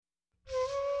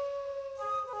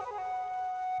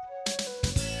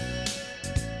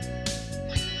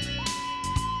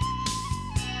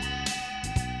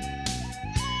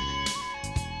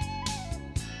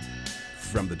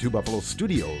From the Two Buffalo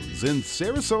Studios in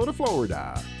Sarasota,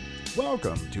 Florida,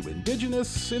 welcome to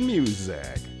Indigenous in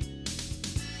Music.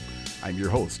 I'm your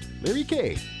host, Larry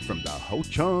K. from the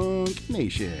Ho-Chunk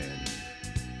Nation.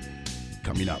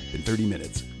 Coming up in 30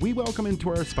 minutes, we welcome into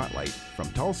our spotlight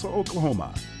from Tulsa,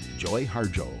 Oklahoma, Joy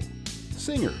Harjo,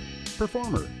 singer,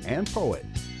 performer, and poet.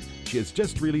 She has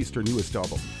just released her newest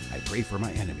album, I Pray for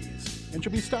My Enemies, and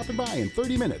she'll be stopping by in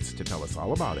 30 minutes to tell us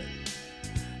all about it.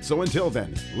 So until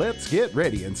then, let's get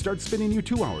ready and start spinning you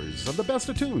 2 hours of the best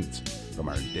of tunes from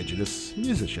our Indigenous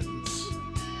musicians.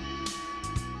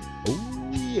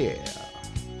 Oh yeah.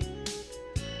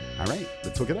 All right,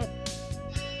 let's hook it up.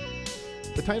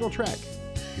 The title track,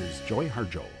 here's Joy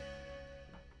Harjo.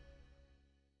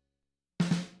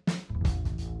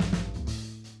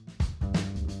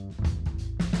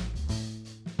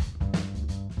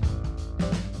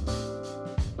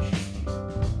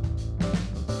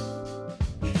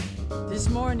 This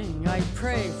morning I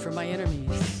pray for my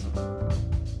enemies.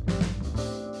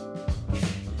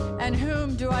 And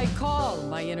whom do I call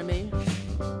my enemy?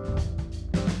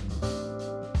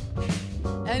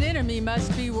 An enemy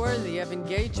must be worthy of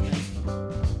engagement.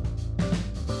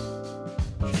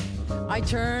 I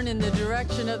turn in the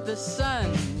direction of the sun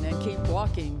and keep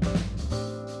walking.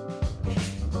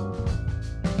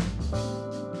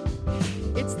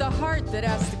 It's the heart that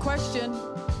asks the question,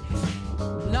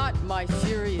 not my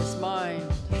furious mind.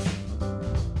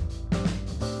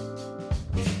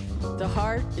 The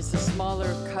heart is the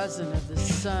smaller cousin of the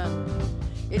sun.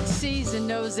 It sees and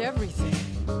knows everything.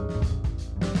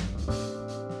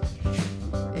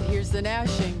 It hears the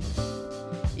gnashing,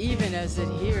 even as it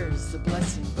hears the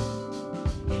blessing.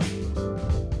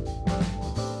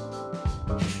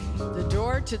 The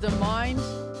door to the mind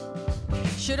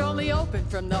should only open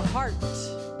from the heart.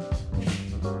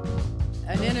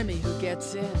 An enemy who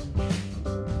gets in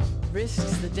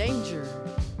risks the danger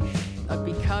of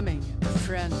becoming a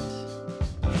friend.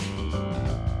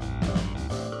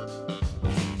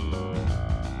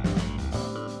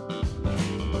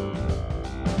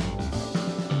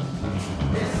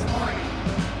 This morning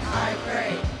I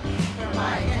pray for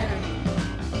my enemy.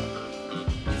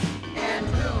 And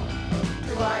whom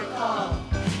do I call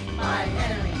my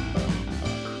enemy?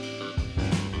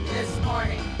 This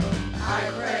morning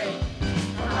I pray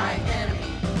for my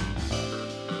enemy.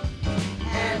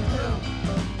 And whom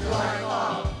do I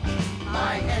call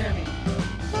my enemy?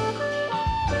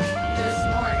 This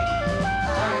morning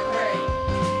I pray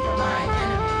for my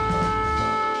enemy.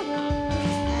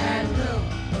 And whom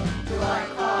do I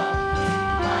call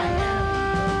my enemy?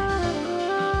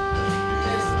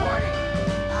 This morning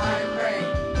I pray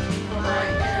for my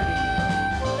enemy.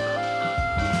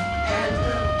 And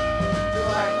whom do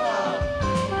I call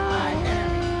my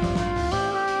enemy?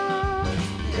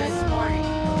 This morning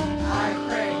I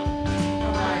pray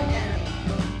for my enemy.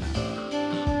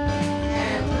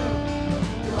 And whom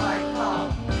do I call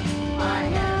my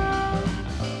enemy?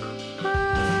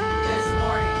 This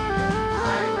morning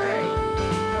I pray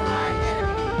for my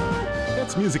enemy.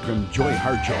 That's music from Joy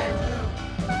Harjo. And whom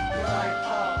do I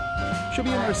call She'll be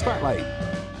in our spotlight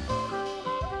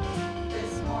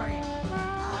this morning?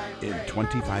 I in pray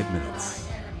 25 minutes.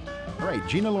 for my enemy. All right,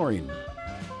 Gina Loring,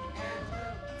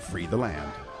 Free the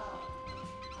Land.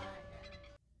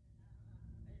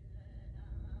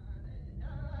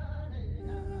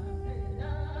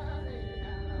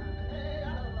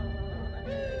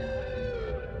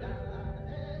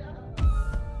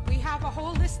 We have a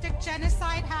holistic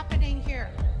genocide happening here.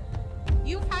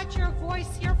 You've had your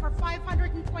voice here for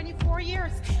 524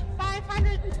 years.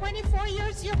 524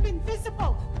 years you've been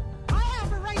visible. I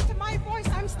have a right to my voice.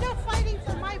 I'm still fighting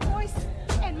for my voice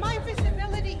and my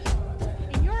visibility.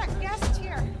 And you're a guest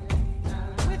here.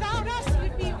 Without us,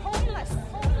 you'd be homeless.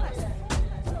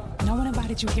 No one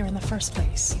invited you here in the first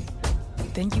place.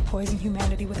 Then you poison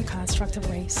humanity with a construct of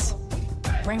race.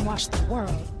 Brainwash the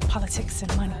world, politics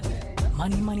and money.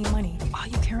 Money, money, money. All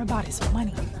you care about is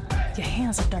money. Your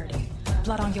hands are dirty.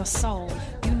 Blood on your soul.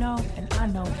 You know, and I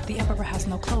know, the emperor has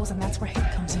no clothes, and that's where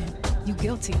hate comes in. You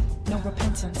guilty, no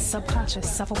repentance, subconscious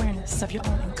self-awareness of your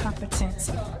own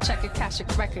incompetence. Check your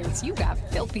Akashic records, you got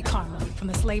filthy karma. From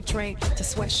the slave trade to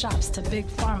sweatshops to big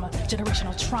pharma,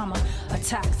 generational trauma,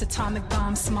 attacks, atomic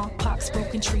bombs, smallpox,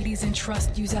 broken treaties and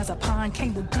trust used as a pawn,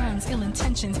 came with guns, ill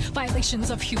intentions, violations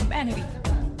of humanity.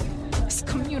 It's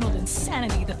communal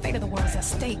insanity, the fate of the world is at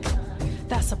stake.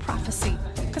 That's a prophecy.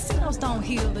 Casinos don't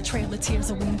heal the trail of tears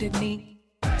of wounded knee.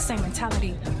 Same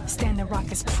mentality, standing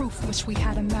rock is proof. Wish we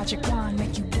had a magic wand,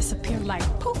 make you disappear like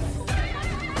poof.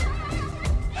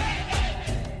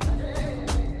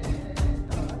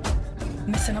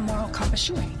 Missing a moral compass,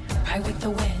 you ain't right with the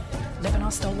wind. Living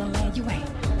on stolen land, you ain't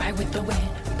right with the wind.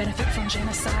 Benefit from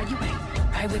genocide, you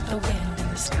ain't right with the wind. And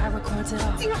the sky records it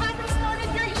all. You haven't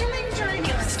started your healing journey.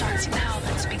 Healing starts now,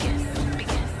 let's begin.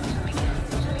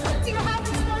 You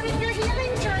haven't started your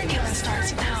healing journey. Healing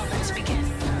starts now, let's begin.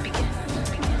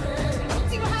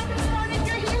 You haven't started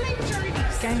your healing journey.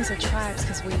 Gangs are tribes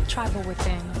because we tribal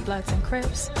within. Bloods and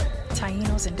Crips,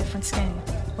 Tainos in different skin.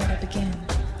 Where to begin?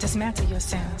 Dismantle your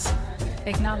sins.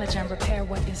 Acknowledge and repair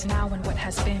what is now and what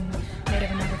has been.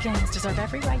 Native Americans deserve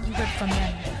every right you ripped from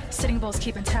them. Sitting Bulls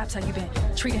keeping tabs how you been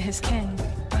treating his kin.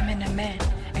 Women and men,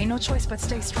 ain't no choice but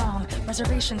stay strong.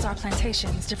 Reservations are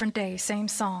plantations, different day, same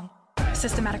song.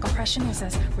 Systematic oppression is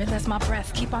as real as my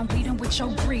breath. Keep on beating with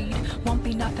your greed, won't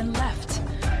be nothing left.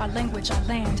 Our language, our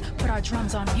land, put our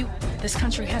drums on mute. This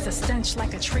country has a stench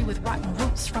like a tree with rotten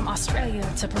roots. From Australia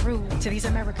to Peru to these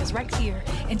Americas right here.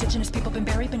 Indigenous people been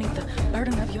buried beneath the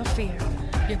burden of your fear.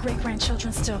 Your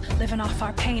great-grandchildren still living off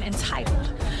our pain,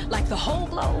 entitled like the whole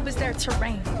globe is their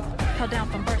terrain. Held down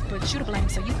from birth, but you to blame,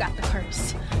 so you got the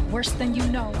curse. Worse than you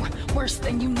know, worse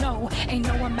than you know. Ain't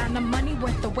no amount of money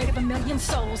worth the weight of 1,000,000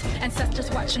 souls.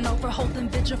 Ancestors watching over, holding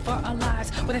vigil for our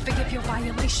lives. Will they forgive your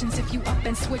violations if you up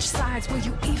and switch sides? Will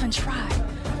you even try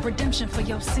redemption for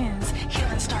your sins?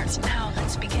 Healing starts now,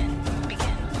 let's begin.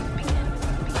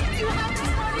 You haven't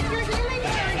started your healing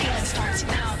journey. Healing starts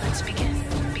now, let's begin.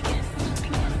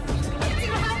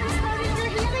 You haven't started your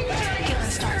healing journey.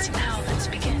 Healing starts now, let's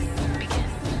begin.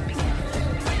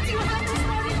 You haven't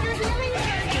started your healing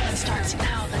journey. Healing starts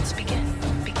now, let's begin.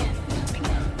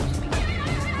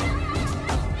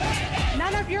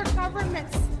 None of your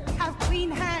governments have clean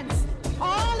hands.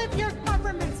 All of your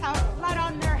governments have blood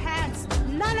on their hands.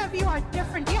 None of you are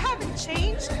different. You haven't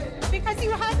changed because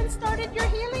you haven't started your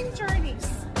healing journeys.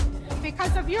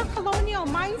 Because of your colonial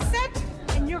mindset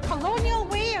and your colonial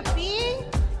way of being,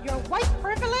 your white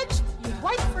privilege, your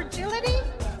white fragility,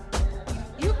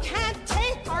 you can't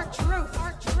take our truth.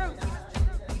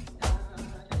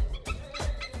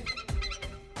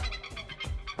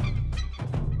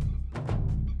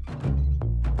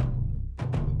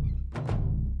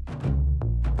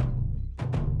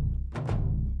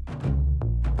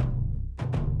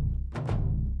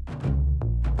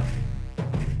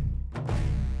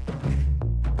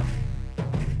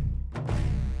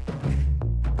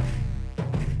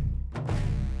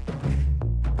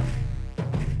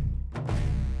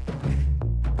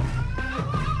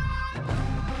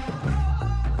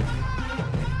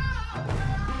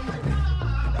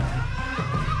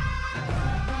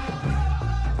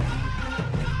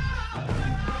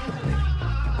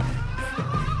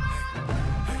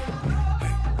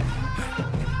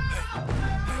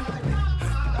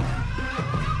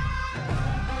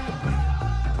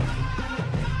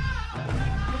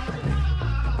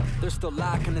 Still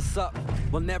locking us up,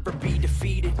 we'll never be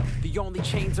defeated. The only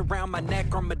chains around my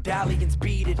neck are medallions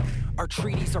beaded. Our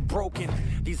treaties are broken,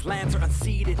 these lands are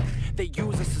unceded. They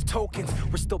use us as tokens,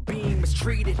 we're still being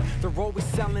mistreated. They're always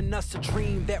selling us a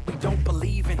dream that we don't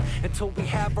believe in. Until we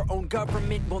have our own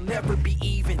government, we'll never be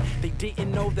even. They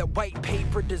didn't know that white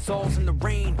paper dissolves in the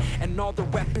rain, and all the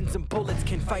weapons and bullets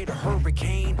can fight a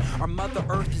hurricane. Our Mother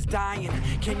Earth is dying,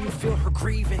 can you feel her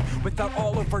grieving? Without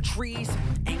all of our trees,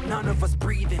 ain't none of us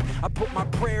breathing. I put my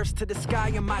prayers to the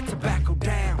sky and my tobacco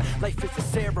down. Life is a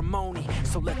ceremony,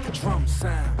 so let the drums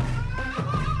sound.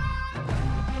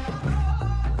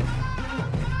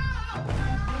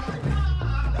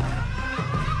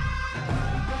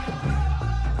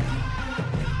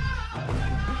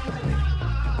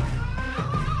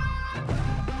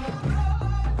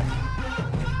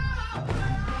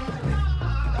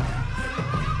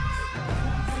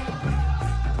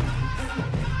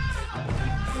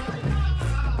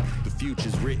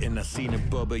 I seen it,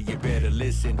 Bubba, you better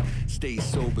listen. Stay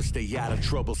sober, stay out of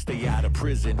trouble, stay out of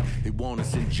prison. They want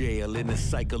us in jail in a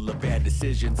cycle of bad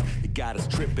decisions. They got us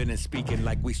tripping and speaking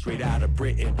like we straight out of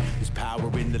Britain. There's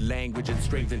power in the language and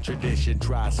strength and tradition.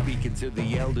 Try speaking to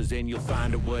the elders and you'll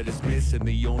find out what is missing.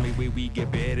 The only way we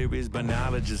get better is by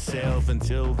knowledge of self.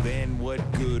 Until then, what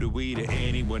good are we to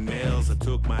anyone else? I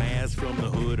took my ass from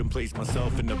the hood and placed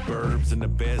myself in the burbs. And the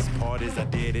best part is I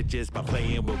did it just by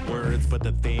playing with words. But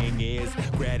the thing is,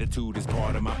 gratitude is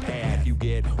part of my path. You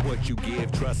get what you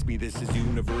give, trust me, this is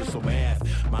universal math.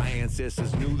 My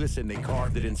ancestors knew this and they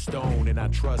carved it in stone. And I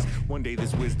trust one day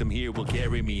this wisdom here will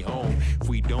carry me home. If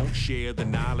we don't share the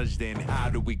knowledge, then how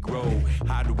do we grow?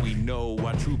 How do we know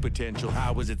our true potential?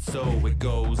 How is it so? It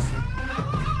goes.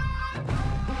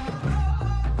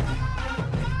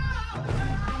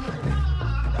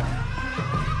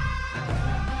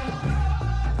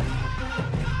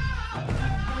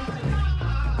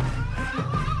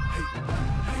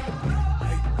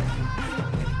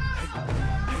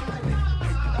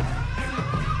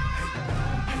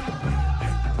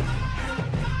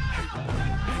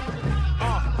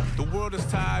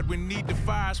 we need the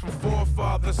fires from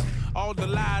forefathers. All the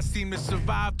lies seem to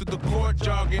survive through the court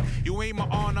jargon. You ain't my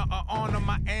honor, I honor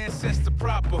my ancestor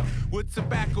proper. With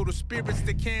tobacco, the spirits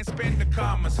that can't spend the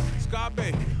commas.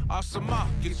 Scarbe, Asama,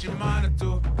 get your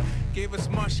monitor. Gave us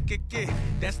much, get,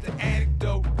 that's the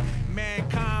anecdote.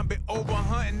 Mankind been over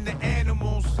hunting the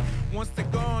animals. Once they're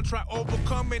gone, try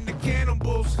overcoming the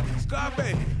cannibals.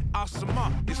 Scarbe,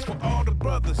 Asama, it's for all the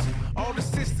brothers, all the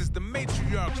sisters, the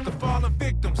matriarchs, the fallen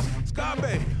victims.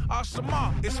 Scarbe,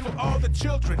 Asama, it's for all the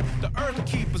children, the earth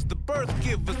keepers, the birth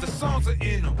givers, the songs are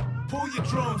in them. Pull your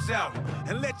drums out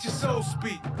and let your soul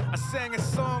speak. I sang a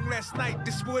song last night,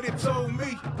 this what it told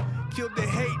me. Kill the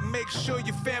hate and make sure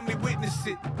your family witness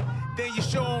it. Then you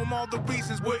show them all the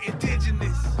reasons we're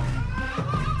indigenous.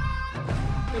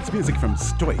 That's music from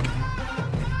Stoik.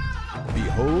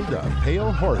 Behold a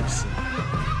Pale Horse.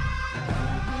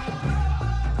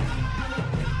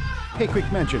 Hey,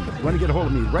 quick mention, if you want to get a hold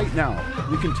of me right now,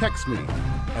 you can text me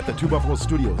at the Two Buffalo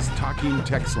Studios talking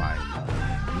text line,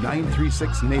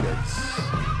 936-NATIVES.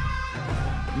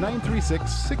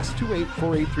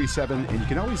 936-628-4837, and you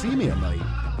can always email me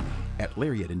at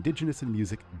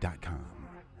larry@indigenousinmusic.com.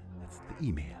 That's the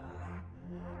email.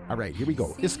 All right, here we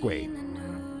go. Iskway.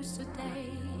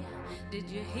 Did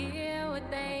you hear what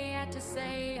they had to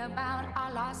say about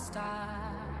our lost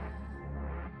star?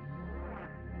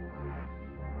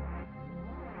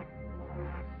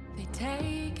 They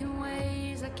take in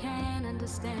ways I can't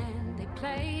understand. They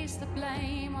place the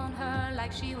blame on her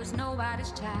like she was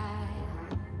nobody's child.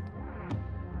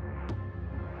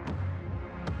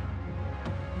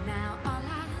 Now all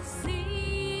I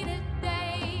see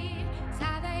today is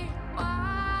how they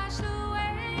wash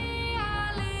away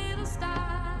our little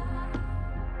star.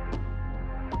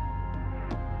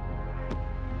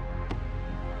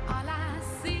 All I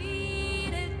see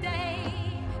today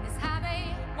is how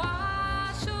they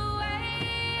wash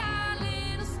away our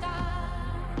little star.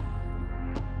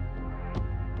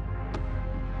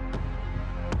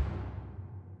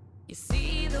 You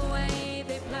see the way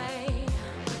they play,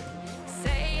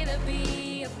 say to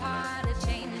be a part of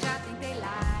change, I think they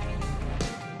lie.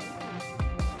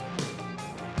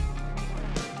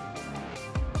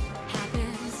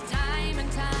 Happens time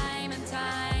and time and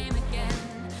time again.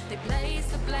 They place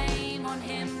the blame on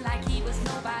him like he was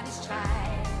nobody's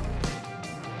child.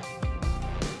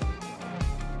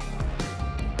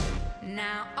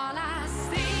 Now all I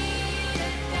see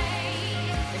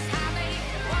today is how they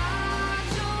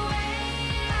wash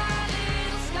away our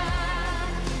little star.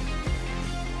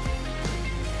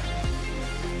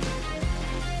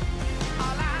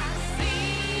 All I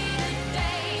see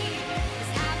today is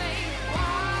how they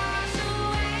wash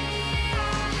away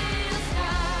our little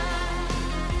star.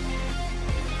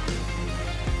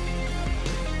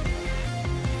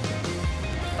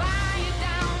 Fire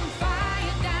down,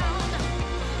 fire down,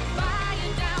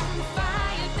 fire down,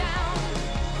 fire down,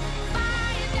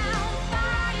 fire down,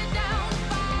 fire down,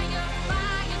 fire,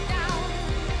 fire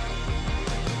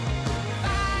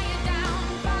down,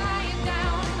 fire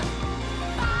down,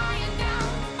 fire down, fire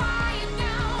down, fire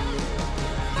down,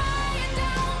 fire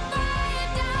down, fire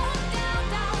down, down,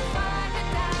 down, fire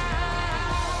down.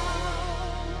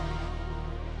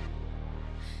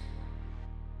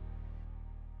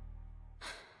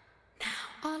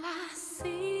 All I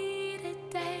see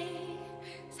today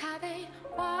is how they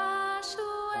wash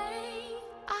away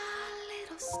our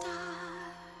little star.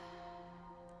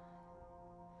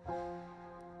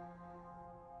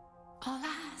 All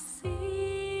I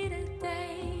see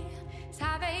today is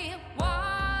how they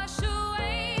wash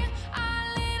away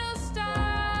our little star.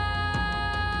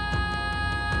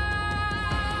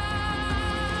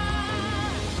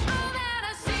 All that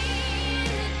I see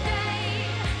today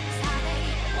is how they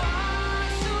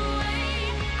wash away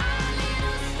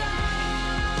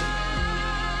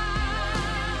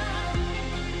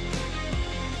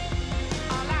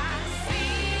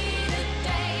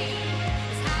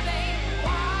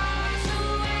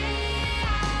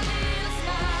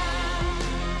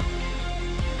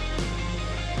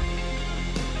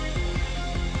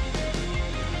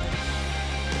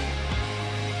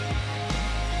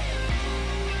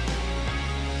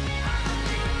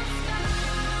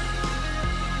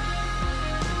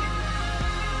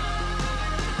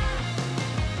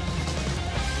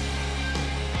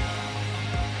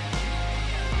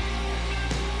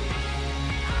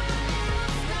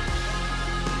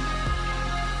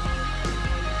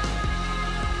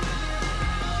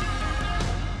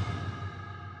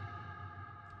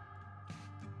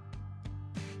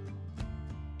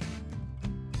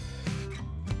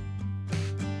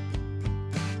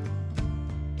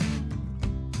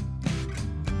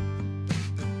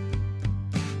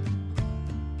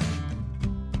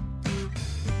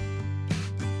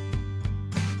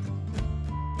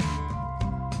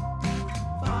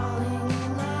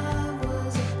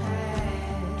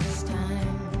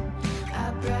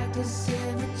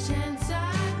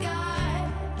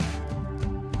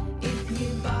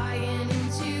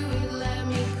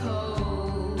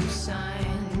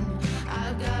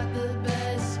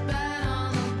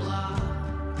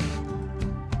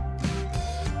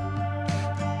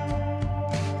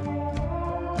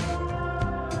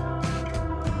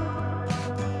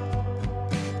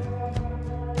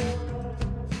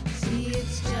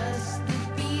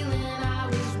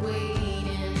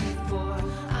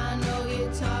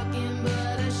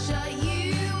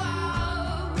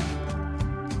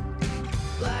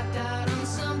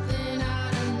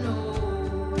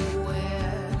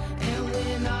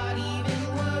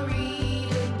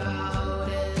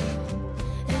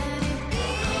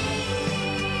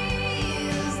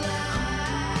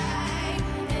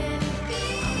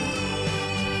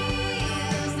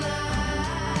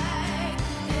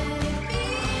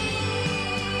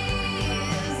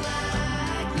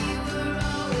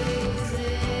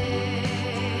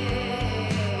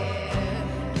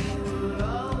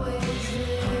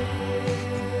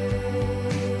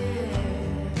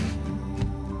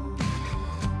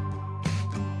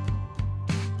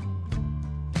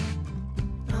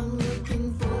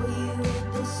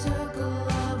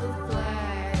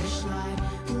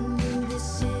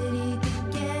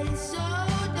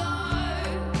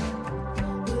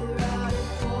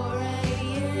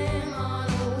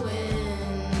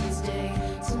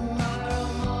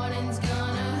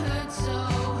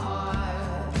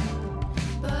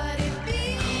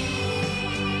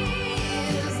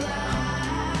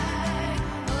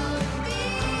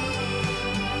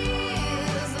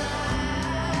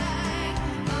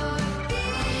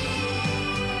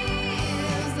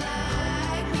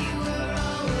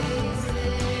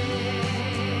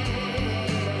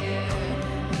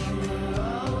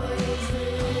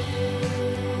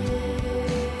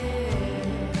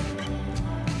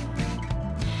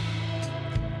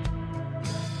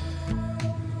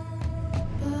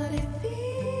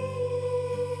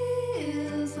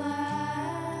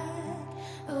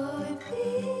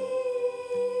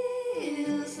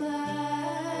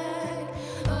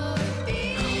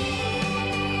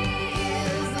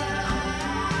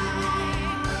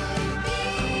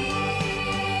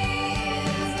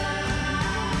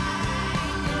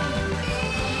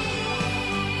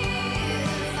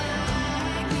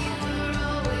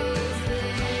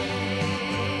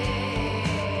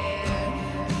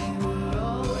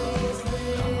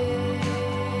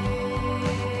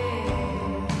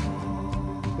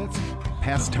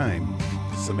last time,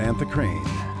 Samantha Crane.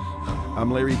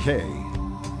 I'm Larry K.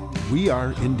 We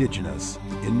are Indigenous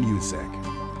in Music.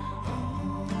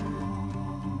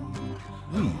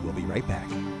 We will be right back.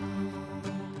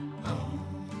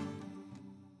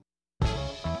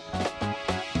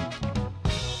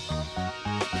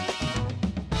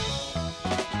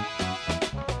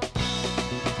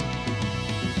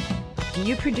 Do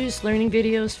you produce learning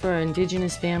videos for our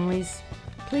Indigenous families?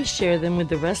 Please share them with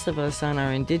the rest of us on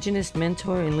our Indigenous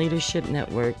Mentor and Leadership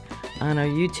Network on our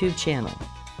YouTube channel.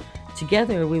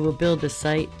 Together, we will build a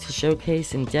site to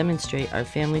showcase and demonstrate our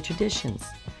family traditions.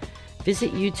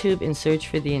 Visit YouTube and search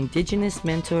for the Indigenous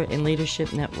Mentor and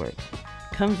Leadership Network.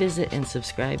 Come visit and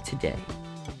subscribe today.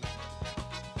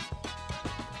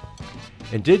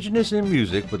 Indigenous in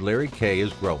Music with Larry K.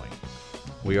 is growing.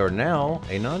 We are now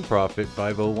a nonprofit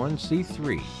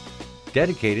 501c3,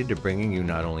 dedicated to bringing you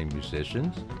not only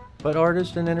musicians, but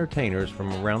artists and entertainers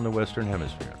from around the Western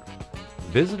Hemisphere.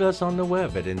 Visit us on the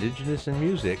web at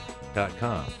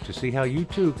indigenousinmusic.com to see how you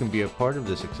too can be a part of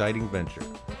this exciting venture.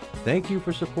 Thank you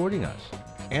for supporting us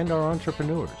and our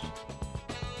entrepreneurs.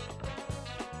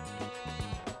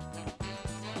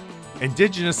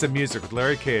 Indigenous in Music with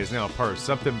Larry K. is now a part of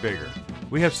something bigger.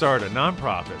 We have started a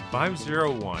nonprofit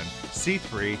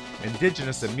 501c3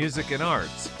 Indigenous in Music and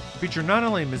Arts, feature not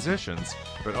only musicians,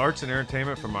 but arts and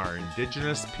entertainment from our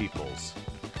Indigenous peoples.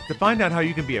 To find out how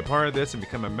you can be a part of this and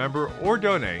become a member or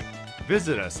donate,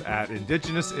 visit us at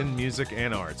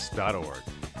indigenousinmusicandarts.org.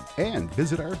 And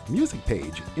visit our music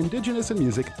page,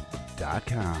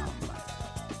 indigenousinmusic.com.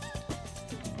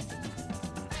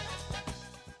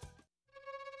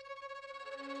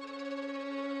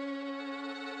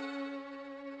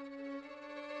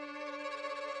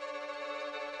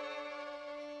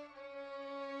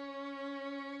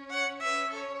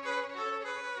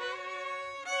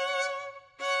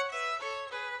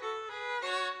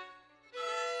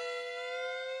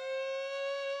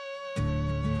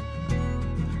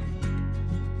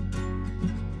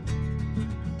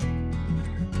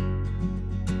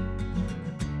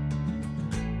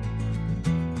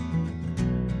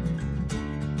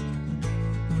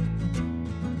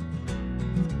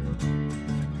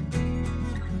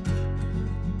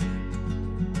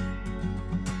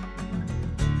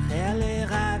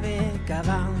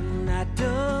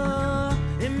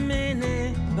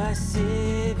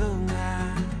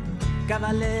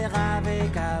 Cavalera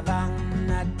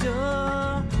Vekavanato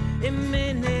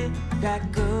Imene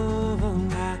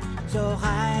Dakovunga So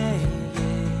high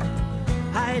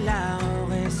Haila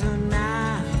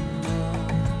Resonano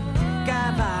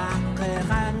Kavakre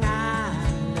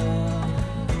Ranalo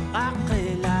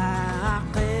Akela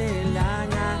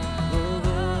Akelanga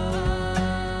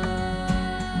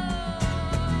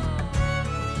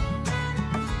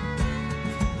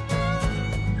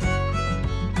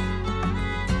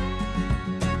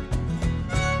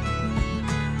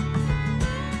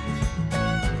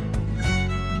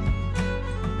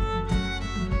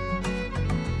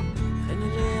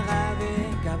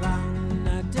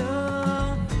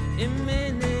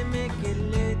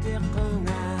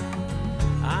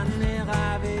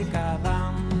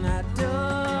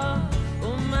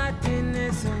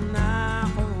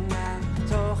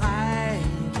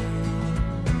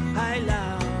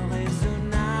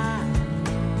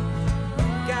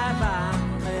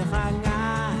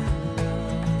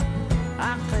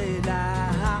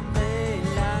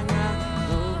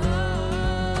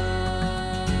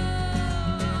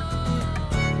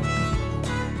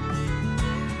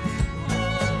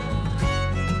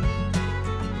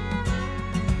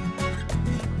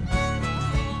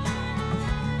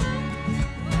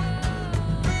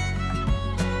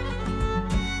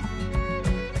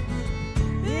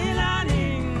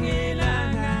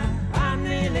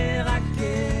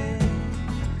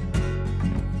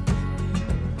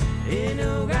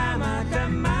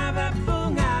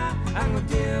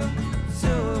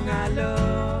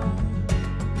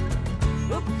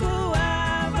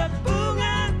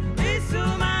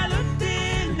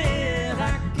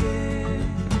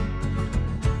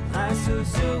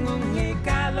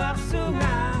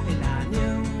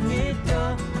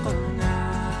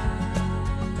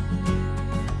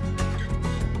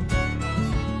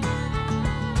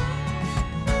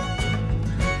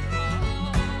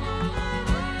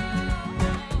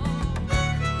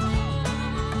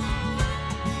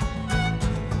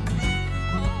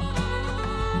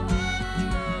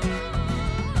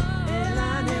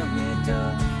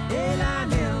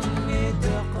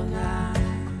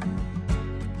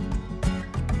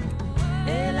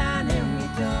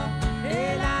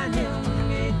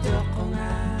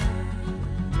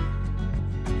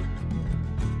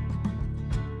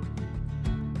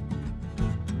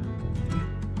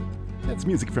That's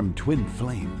music from Twin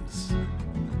Flames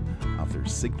off their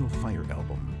Signal Fire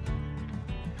album.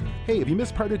 Hey, if you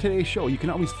missed part of today's show, you can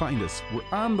always find us. We're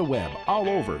on the web, all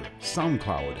over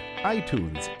SoundCloud,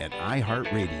 iTunes, and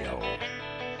iHeartRadio.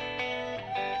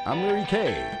 I'm Larry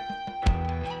K.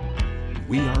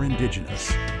 We are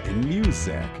indigenous in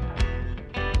music.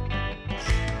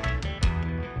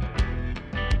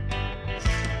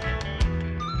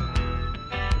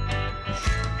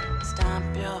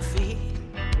 Stomp your feet,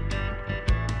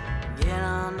 get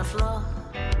on the floor,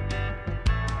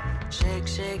 shake,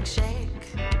 shake, shake.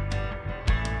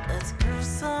 Let's groove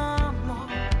some more.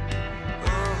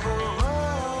 Oh, oh, oh.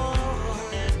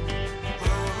 Oh,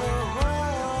 oh, oh.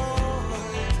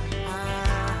 Ah,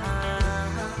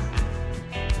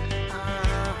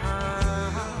 ah, ah.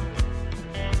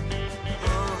 Oh,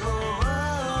 oh, oh.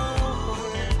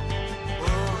 Oh,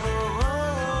 oh, oh.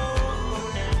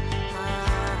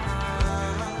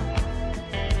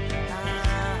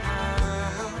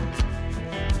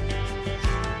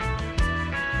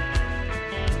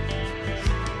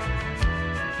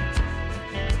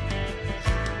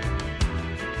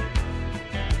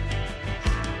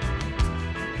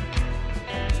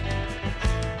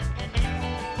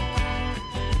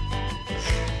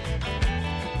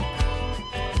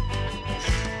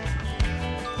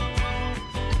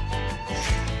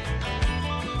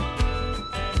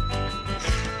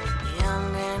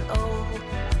 Young and old,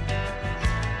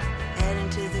 heading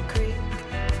to the creek.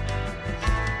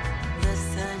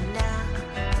 Listen now,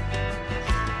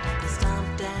 the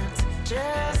stomp dance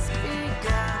just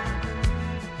begun.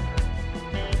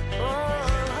 Oh,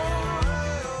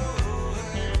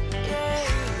 yeah,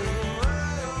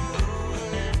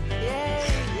 yeah,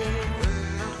 yeah.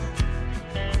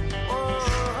 Oh,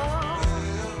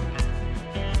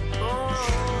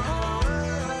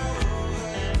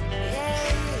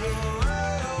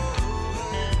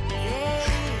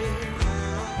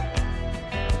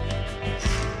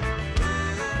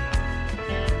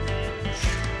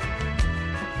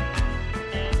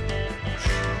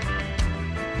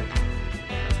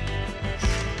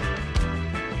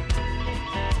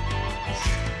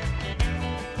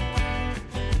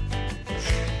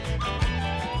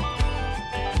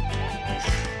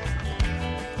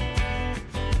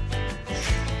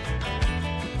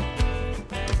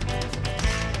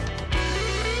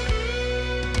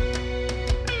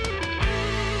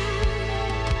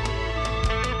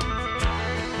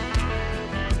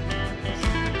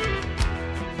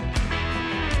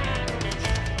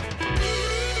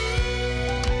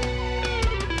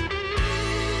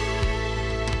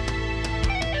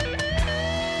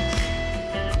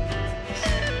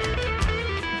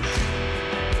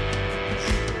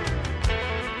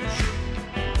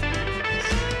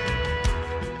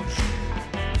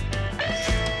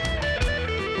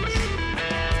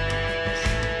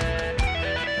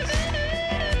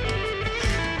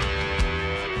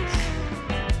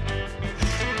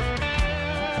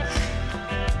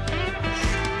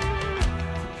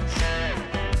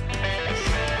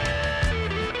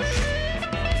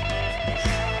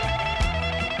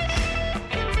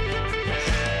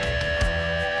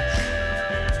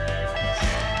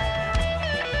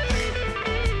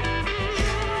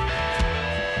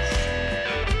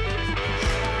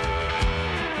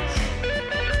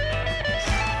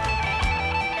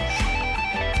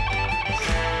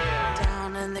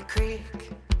 down in the creek,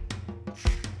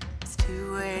 it's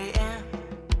 2 a.m.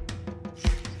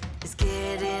 It's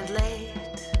getting late,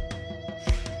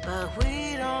 but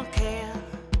we don't care.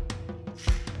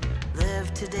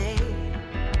 Live today,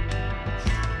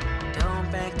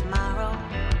 don't beg tomorrow.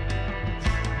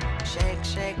 Shake,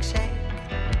 shake, shake.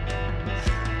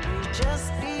 We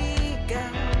just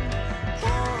begun.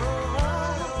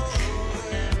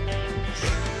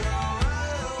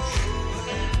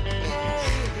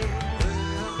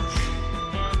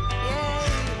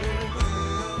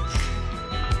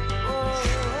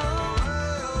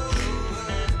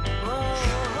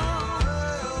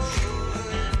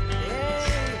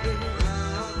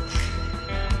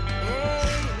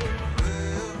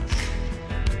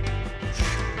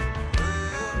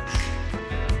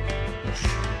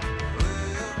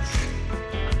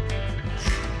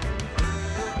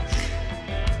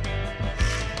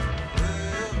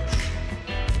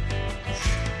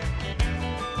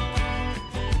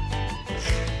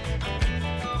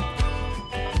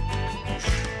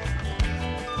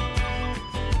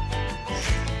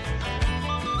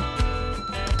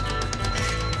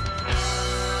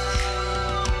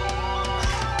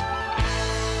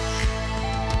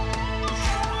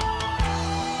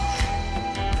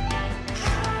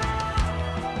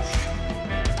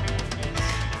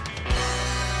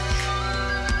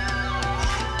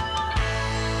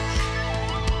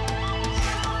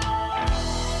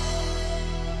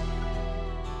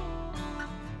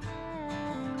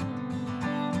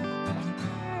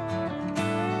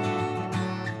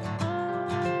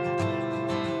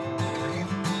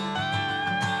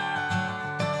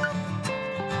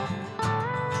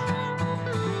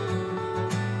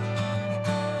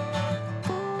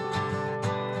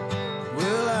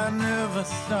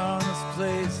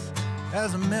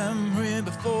 as a memory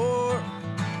before,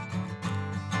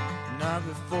 not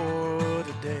before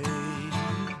today.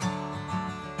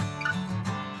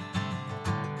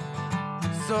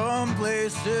 Some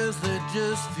places that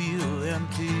just feel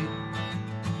empty.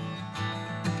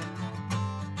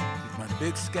 My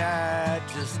big sky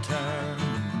just turned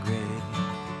gray.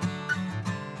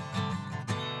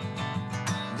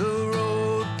 The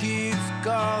road keeps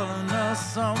calling us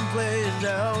someplace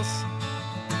else.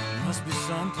 Must be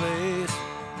someplace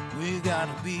we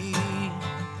gotta be.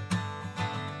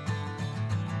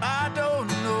 I don't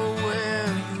know where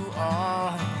you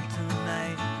are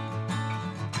tonight.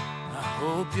 I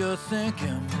hope you're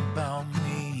thinking about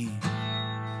me.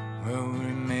 Well,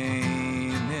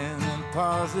 remain in a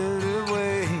positive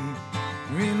way,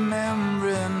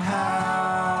 remembering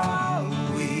how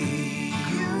we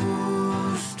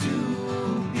used to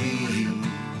be.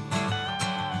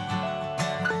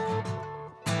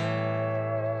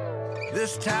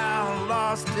 This town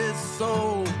lost its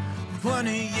soul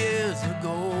 20 years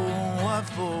ago. What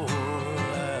for,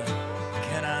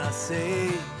 can I say?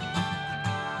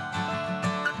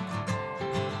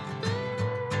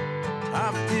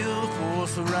 I feel the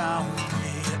force around me.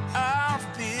 I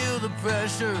feel the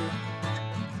pressure.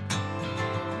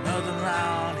 Nothing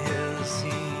around here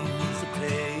seems to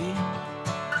pay.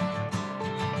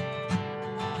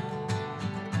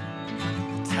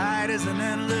 Tide is an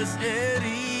endless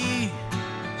eddy.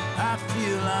 I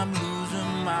feel I'm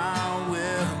losing my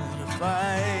will to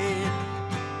fight.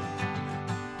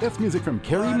 That's music from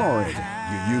Carrie Morgan,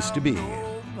 You Used to Be,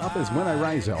 off his When I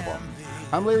Rise album.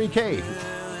 I'm Larry K.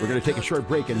 We're going to take a short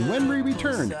break, and when we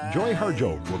return, Joy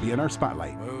Harjo will be in our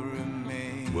spotlight.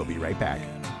 We'll be right back.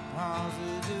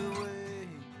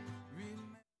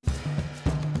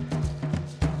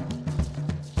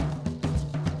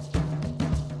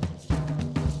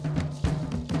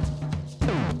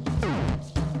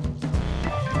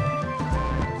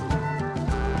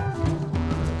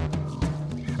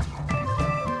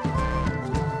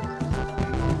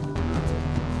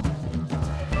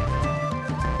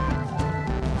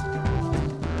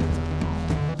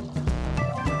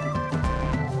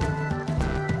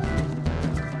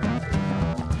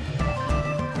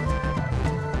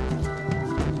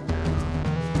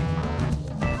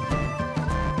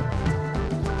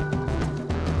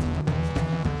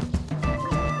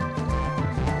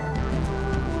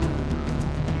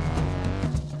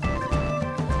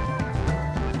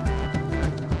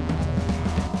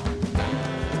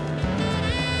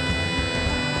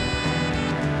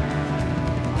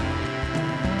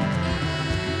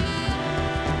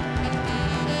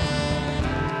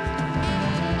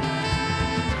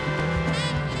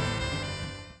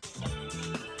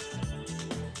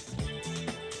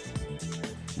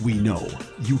 We know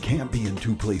you can't be in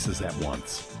two places at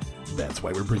once. That's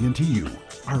why we're bringing to you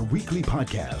our weekly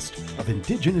podcast of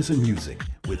Indigenous in Music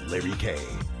with Larry K.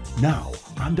 Now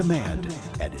on demand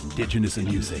at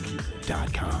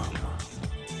indigenousinmusic.com.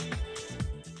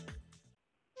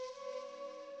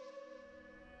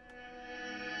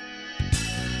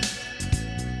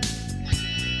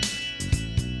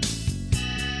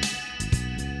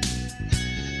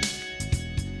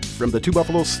 From the Two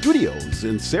Buffalo Studios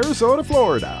in Sarasota,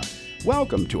 Florida,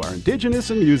 welcome to our Indigenous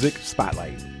in Music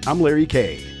Spotlight. I'm Larry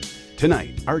K.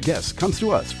 Tonight, our guest comes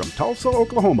to us from Tulsa,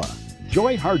 Oklahoma.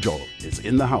 Joy Harjo is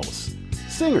in the house.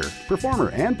 Singer, performer,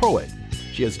 and poet.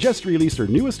 She has just released her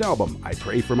newest album, I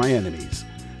Pray for My Enemies.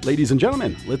 Ladies and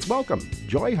gentlemen, let's welcome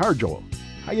Joy Harjo.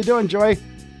 How you doing, Joy?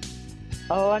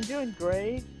 Oh, I'm doing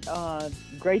great.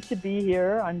 Great to be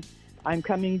here. I'm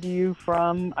coming to you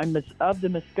from, I'm of the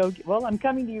Muskogee, well, I'm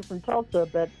coming to you from Tulsa,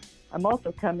 but I'm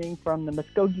also coming from the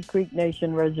Muskogee Creek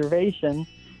Nation Reservation,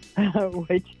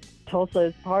 which Tulsa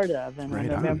is part of, and Right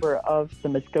I'm a on. member of the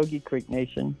Muskogee Creek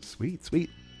Nation. Sweet,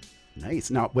 sweet. Nice.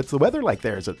 Now, what's the weather like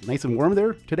there? Is it nice and warm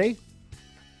there today?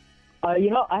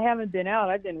 I haven't been out.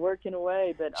 I've been working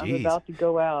away, but I'm Jeez. about to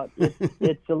go out.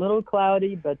 It's a little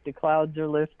cloudy, but the clouds are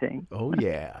lifting. Oh,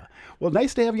 yeah. Well,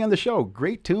 nice to have you on the show.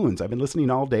 Great tunes. I've been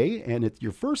listening all day, and it's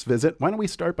your first visit. Why don't we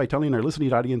start by telling our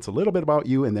listening audience a little bit about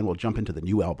you, and then we'll jump into the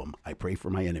new album, I Pray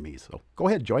for My Enemies. So go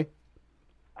ahead, Joy.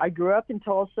 I grew up in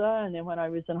Tulsa, and then when I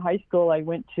was in high school,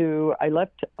 I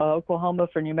left Oklahoma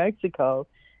for New Mexico,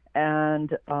 and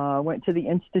went to the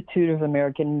Institute of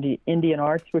American Indian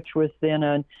Arts, which was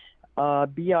then a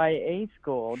BIA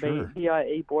school, Sure.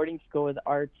 BIA boarding school with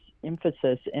arts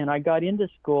emphasis. And I got into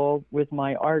school with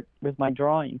my art, with my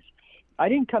drawings. I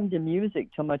didn't come to music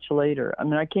till much later. I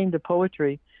mean, I came to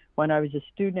poetry when I was a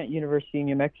student at University of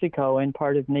New Mexico and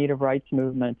part of Native rights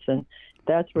movements. And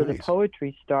that's where Nice. the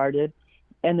poetry started.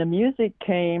 And the music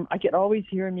came, I could always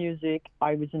hear music.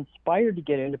 I was inspired to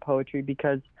get into poetry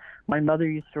because my mother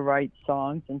used to write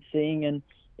songs and sing, and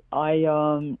I'd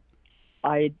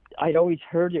always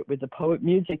heard it with the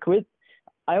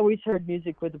I always heard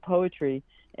music with the poetry.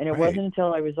 And it wasn't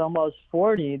until I was almost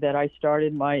 40 that I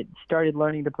started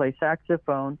learning to play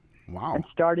saxophone. Wow. And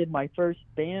started my first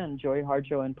band, Joy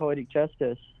Harjo and Poetic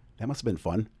Justice. That must have been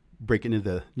fun, breaking into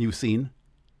the new scene.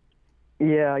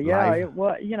 Yeah, Live. it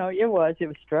was. It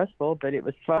was stressful, but it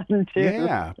was fun too.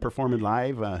 Yeah, performing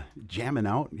live, jamming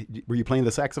out. Were you playing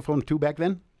the saxophone too back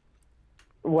then?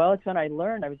 Well, it's when I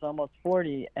learned. I was almost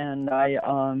 40, and I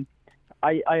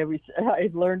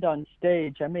learned on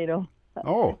stage.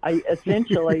 I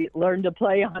essentially learned to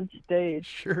play on stage.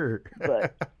 Sure.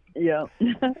 But yeah,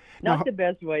 not the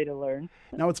best way to learn.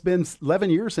 Now, it's been 11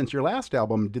 years since your last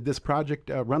album. Did this project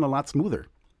run a lot smoother?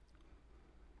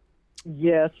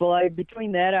 Yes. Well,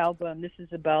 between that album, this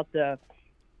is about the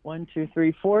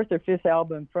 4th or 5th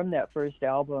album from that first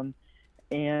album,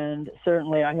 and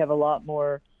certainly I have a lot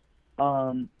more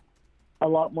under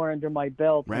my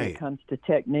belt when it comes to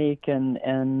technique and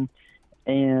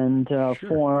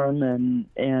form and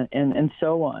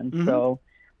so on. Mm-hmm. So,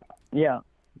 yeah.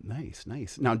 Nice.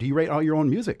 Now, do you write all your own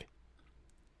music?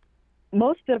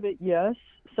 Most of it, yes.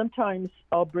 Sometimes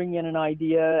I'll bring in an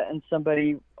idea and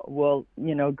somebody will,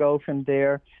 go from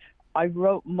there. I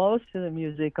wrote most of the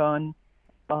music on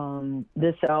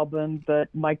this album, but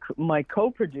my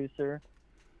co-producer,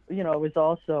 was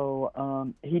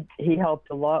also he helped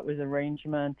a lot with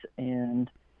arrangement,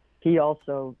 and he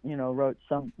also wrote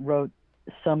some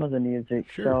of the music.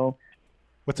 Sure. So,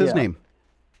 what's his name?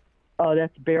 Oh,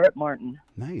 that's Barrett Martin.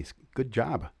 Nice, good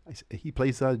job. He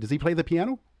plays. Does he play the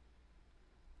piano?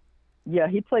 Yeah,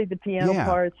 he played the piano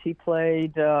parts. He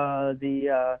played the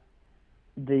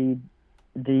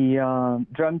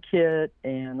drum kit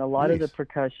and a lot of the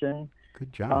percussion.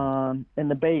 Good job.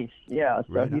 And the bass, yeah.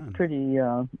 So he's pretty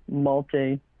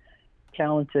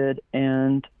multi-talented.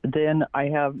 And then I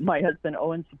have my husband,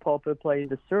 Owen Sepulpa, played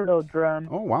the surdo drum.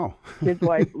 Oh, wow. His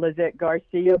wife, Lizette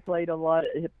Garcia, played a lot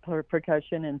of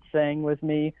percussion and sang with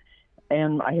me.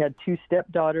 And I had 2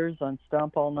 stepdaughters on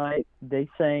Stomp All Night. They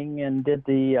sang and did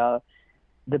the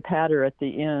patter at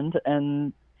the end,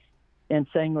 and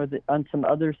sang on some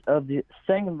of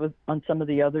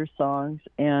the other songs,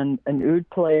 and an oud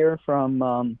player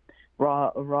from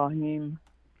Rahim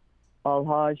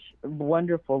Al-Hajj,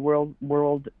 wonderful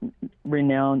world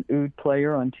renowned oud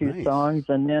player on 2 songs,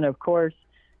 and then of course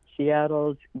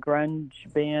Seattle's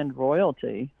grunge band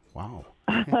Royalty. Wow.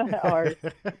 Are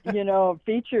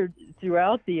featured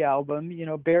throughout the album.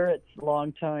 Barrett's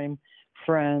longtime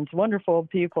friends, wonderful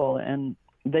people, and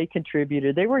they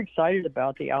contributed. They were excited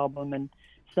about the album, and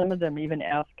some of them even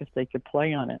asked if they could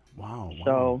play on it. Wow.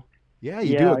 So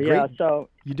you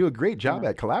do a great job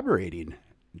at collaborating.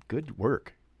 Good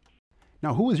work.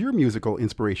 Now, who was your musical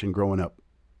inspiration growing up?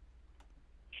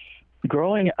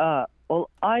 Growing up, well,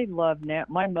 I love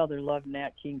my mother loved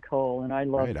Nat King Cole, and I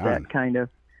love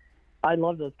I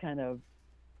love those kind of,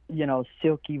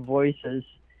 silky voices.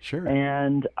 Sure.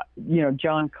 And,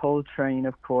 John Coltrane,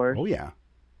 of course. Oh, yeah.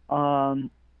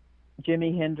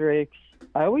 Jimi Hendrix.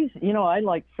 I always, I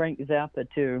like Frank Zappa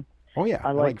too. Oh yeah,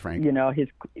 I like Frank. He's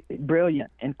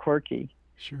brilliant and quirky.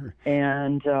 Sure.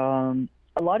 And a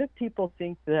lot of people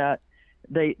think that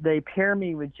they pair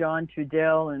me with John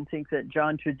Trudell and think that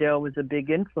John Trudell was a big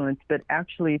influence, but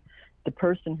actually the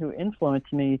person who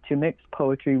influenced me to mix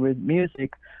poetry with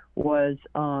music was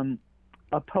a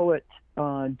poet,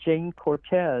 Jane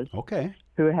Cortez. Okay.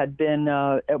 Who had been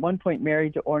at one point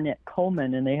married to Ornette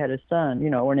Coleman, and they had a son.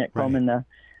 Ornette Coleman, the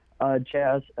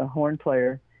jazz horn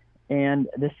player, and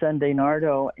the son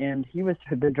Denardo, and he was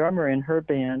the drummer in her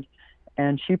band,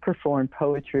 and she performed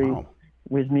poetry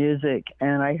with music.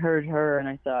 And I heard her, and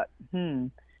I thought,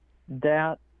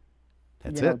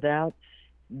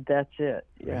 that's it.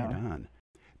 Yeah. Right on.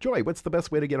 Joy, what's the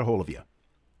best way to get a hold of you?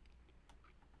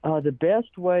 The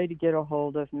best way to get a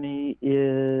hold of me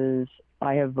is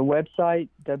I have a website,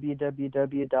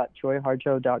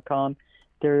 www.joyharjo.com.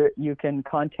 There, you can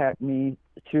contact me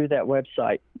through that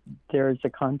website. There's a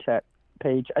contact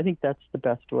page. I think that's the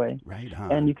best way. Right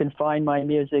on. And you can find my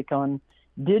music on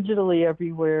digitally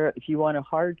everywhere. If you want a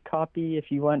hard copy, if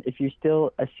you're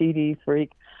still a CD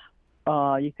freak,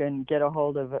 you can get a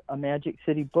hold of Magic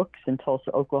City Books in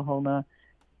Tulsa, Oklahoma.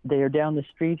 They are down the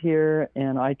street here,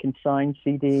 and I can sign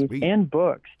CDs and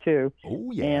books too.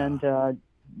 Oh yeah. And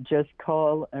just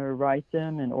call or write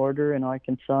them and order, and I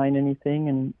can sign anything,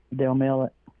 and they'll mail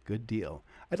it. Good deal.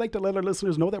 I'd like to let our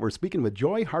listeners know that we're speaking with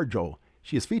Joy Harjo.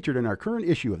 She is featured in our current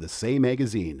issue of the Say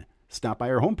magazine. stop by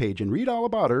our homepage and read all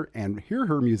about her and hear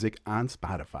her music on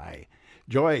Spotify.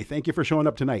 Joy, thank you for showing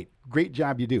up tonight. Great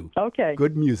job you do. Okay.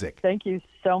 Good music. Thank you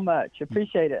so much.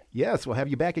 Appreciate it. Yes, we'll have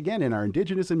you back again in our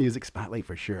Indigenous and Music Spotlight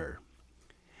for sure.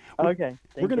 Okay.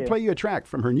 We're going to play you a track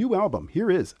from her new album.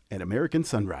 Here is An American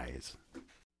Sunrise.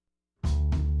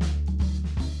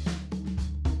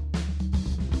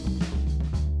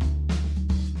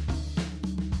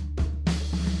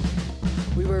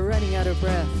 We were running out of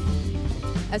breath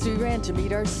as we ran to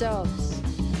meet ourselves.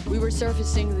 We were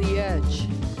surfacing the edge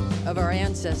of our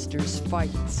ancestors'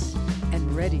 fights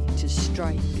and ready to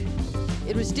strike.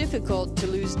 It was difficult to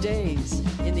lose days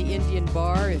in the Indian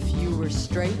bar if you were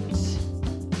straight.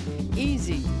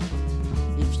 Easy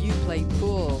if you played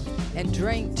pool and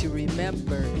drank to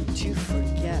remember to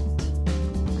forget.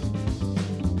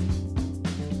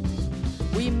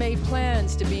 We made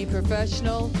plans to be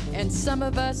professional, and some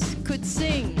of us could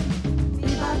sing.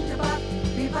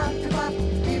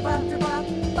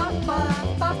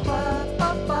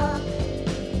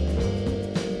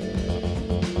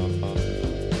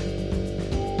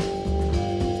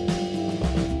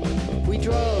 We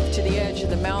drove to the edge of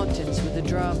the mountains with a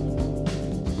drum.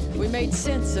 We made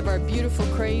sense of our beautiful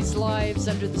crazed lives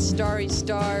under the starry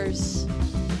stars.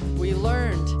 We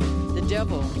learned the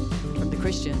devil from the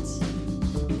Christians.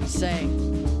 We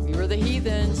sang. We were the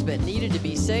heathens, but needed to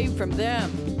be saved from them.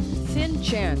 Thin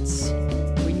chance.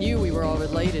 We knew we were all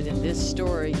related in this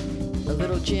story. A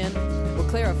little gin will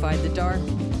clarify the dark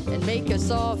and make us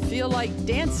all feel like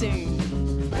dancing.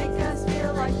 Make us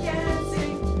feel like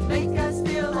dancing. Make us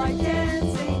feel like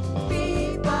dancing.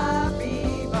 Bee-ba,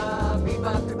 bee-ba,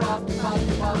 bee-ba, bee-ba, bee-ba,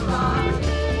 bee-ba.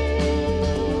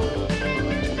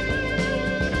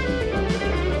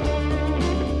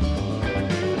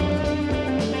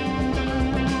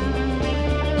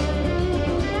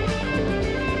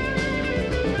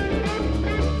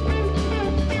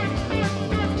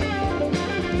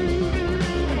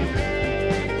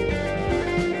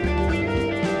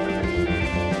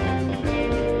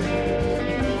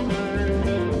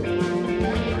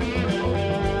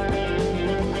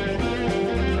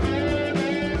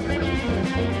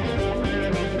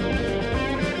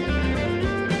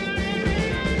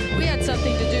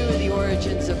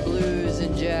 Of blues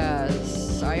and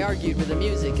jazz. I argued with the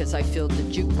music as I filled the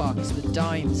jukebox with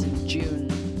dimes in June.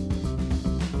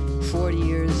 40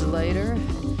 years later,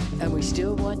 and we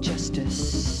still want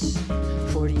justice.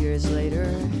 40 years later,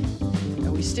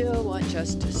 and we still want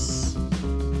justice.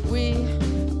 We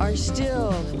are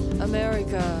still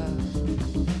America.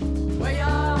 We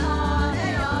are.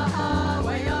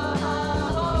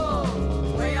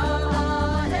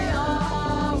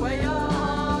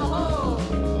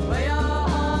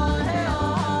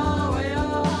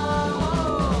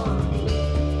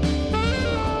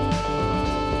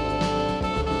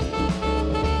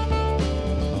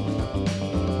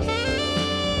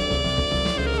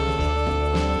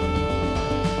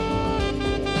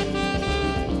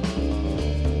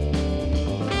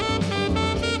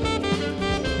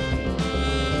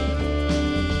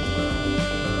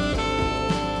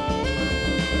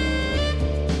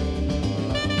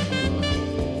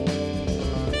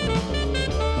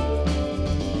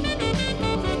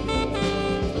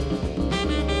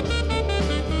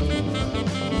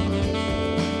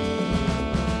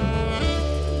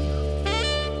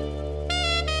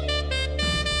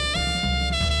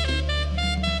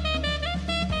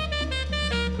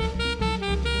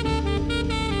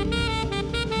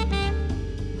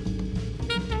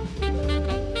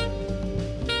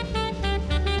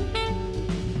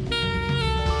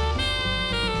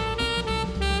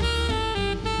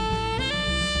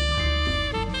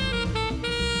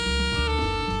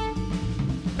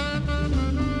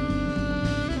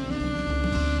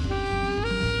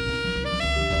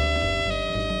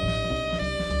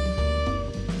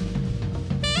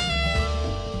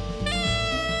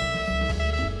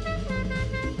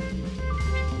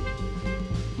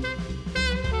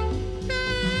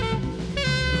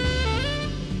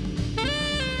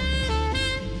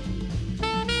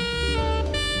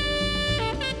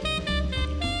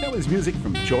 Music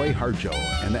from Joy Harjo,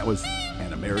 and that was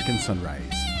An American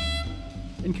Sunrise.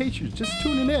 In case you're just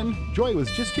tuning in, Joy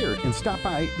was just here and stopped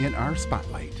by in our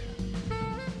spotlight.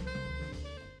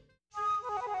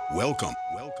 Welcome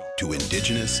to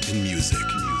Indigenous in Music.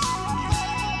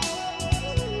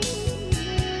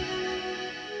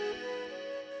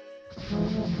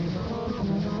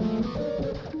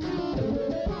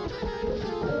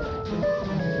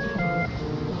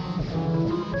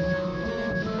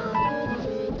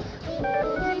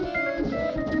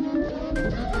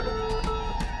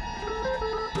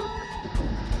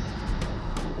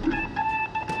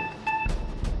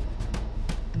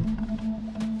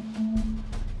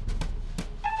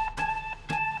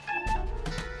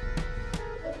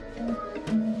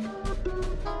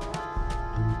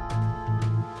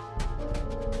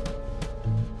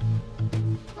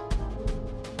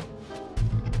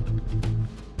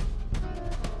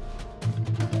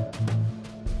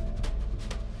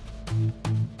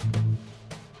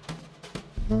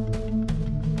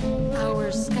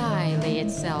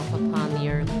 itself upon the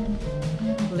earth.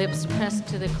 Lips pressed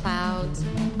to the clouds,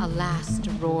 a last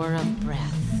roar of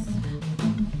breath.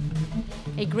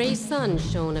 A gray sun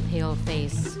shone a pale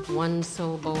face, one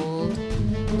so bold,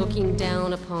 looking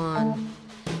down upon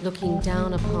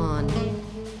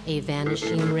a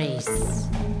vanishing race.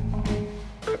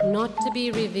 Not to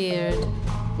be revered,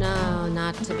 no,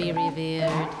 not to be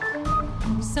revered.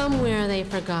 Somewhere they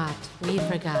forgot,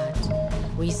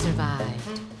 we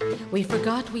survived. We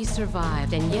forgot we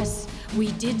survived, and yes,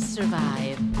 we did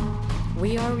survive.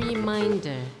 We are a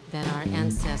reminder that our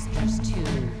ancestors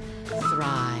too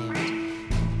thrived.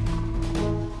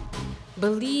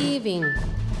 Believing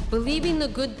the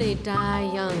good they die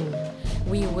young,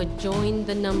 we would join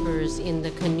the numbers in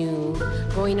the canoe,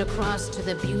 going across to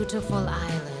the beautiful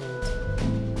island,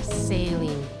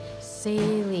 sailing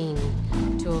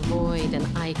to avoid an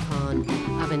icon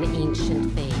of an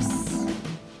ancient face.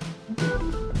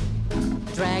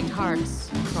 Dragged hearts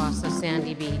across a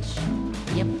sandy beach.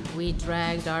 Yep, we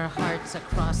dragged our hearts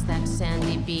across that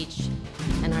sandy beach,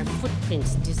 and our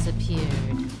footprints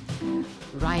disappeared.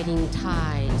 Riding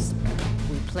tides,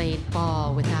 we played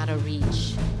ball without a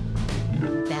reach.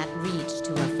 That reach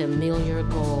to a familiar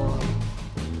goal.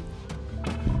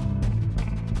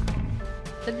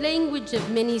 The language of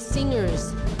many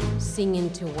singers sing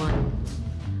into one.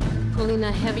 Pulling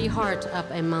a heavy heart up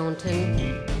a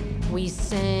mountain, we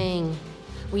sang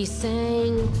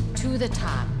to the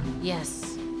top,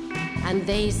 yes. And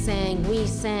they sang, we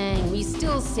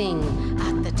still sing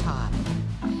at the top.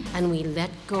 And we let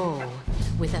go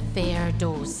with a fair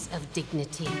dose of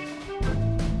dignity.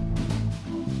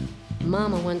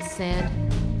 Mama once said,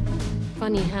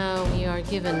 funny how we are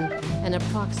given an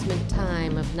approximate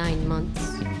time of 9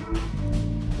 months,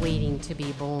 waiting to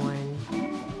be born.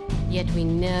 Yet we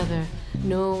never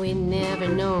know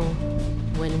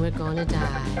when we're gonna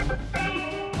die.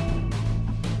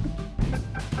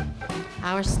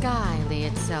 Our sky lay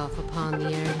itself upon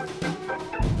the earth,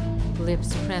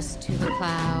 lips pressed to the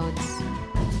clouds,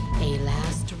 a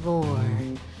last roar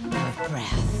of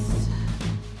breath.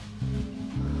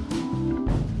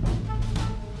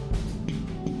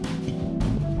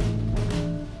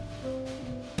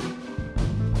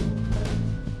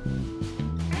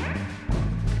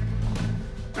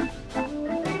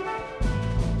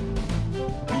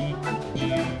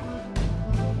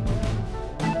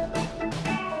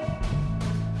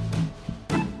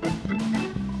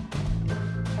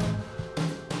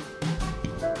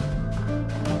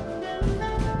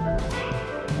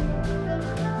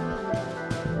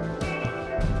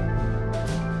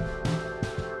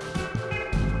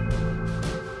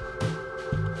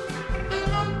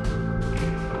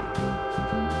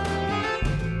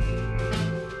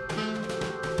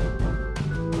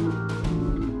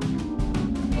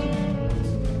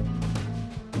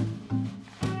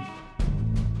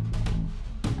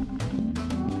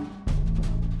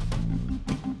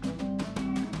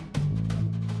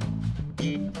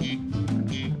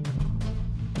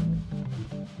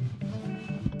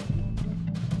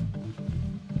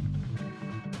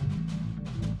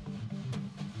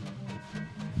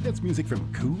 That's music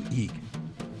from Koo Eek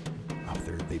off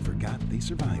their They Forgot They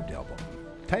Survived album.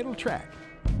 Title track.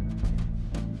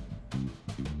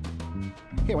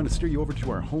 Hey, I want to steer you over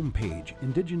to our homepage,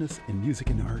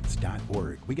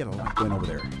 indigenousinmusicandarts.org. We got a lot going over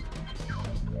there.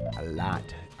 A lot.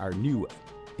 Our new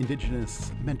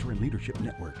Indigenous Mentor and Leadership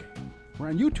Network. We're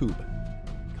on YouTube.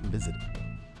 Come visit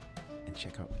and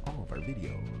check out all of our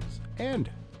videos and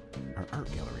our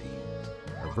art gallery,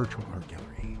 our virtual art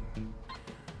gallery.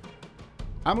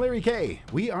 I'm Larry K.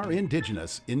 We are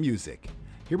Indigenous in Music.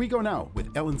 Here we go now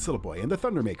with Ellen Sillaboy and the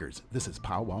Thundermakers. This is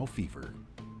Pow Wow Fever.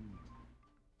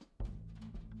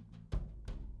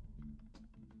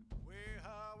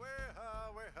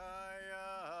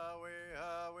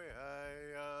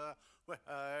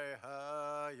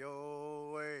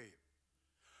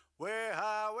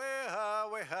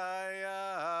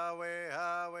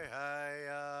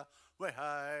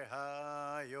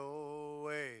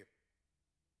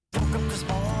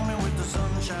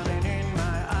 Shining in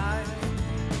my eyes,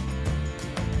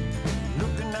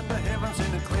 looking at the heavens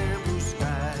in a clear blue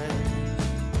sky.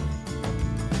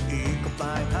 Eagle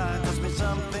flying high tells me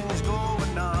something's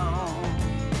going on.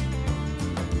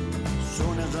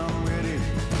 Soon as I'm ready,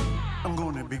 I'm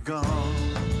gonna be gone.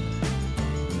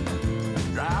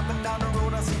 Driving down the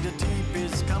road, I see the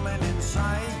teepees coming in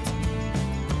sight.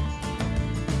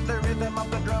 The rhythm of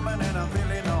the drumming and I'm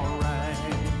feeling alright.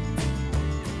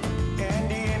 And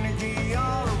the energy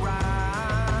all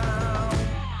around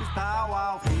is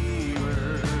powwow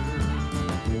fever.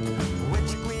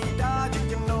 Which we dodge, you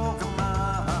can know, come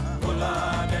on. Well,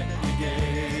 I bet you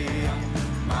gay.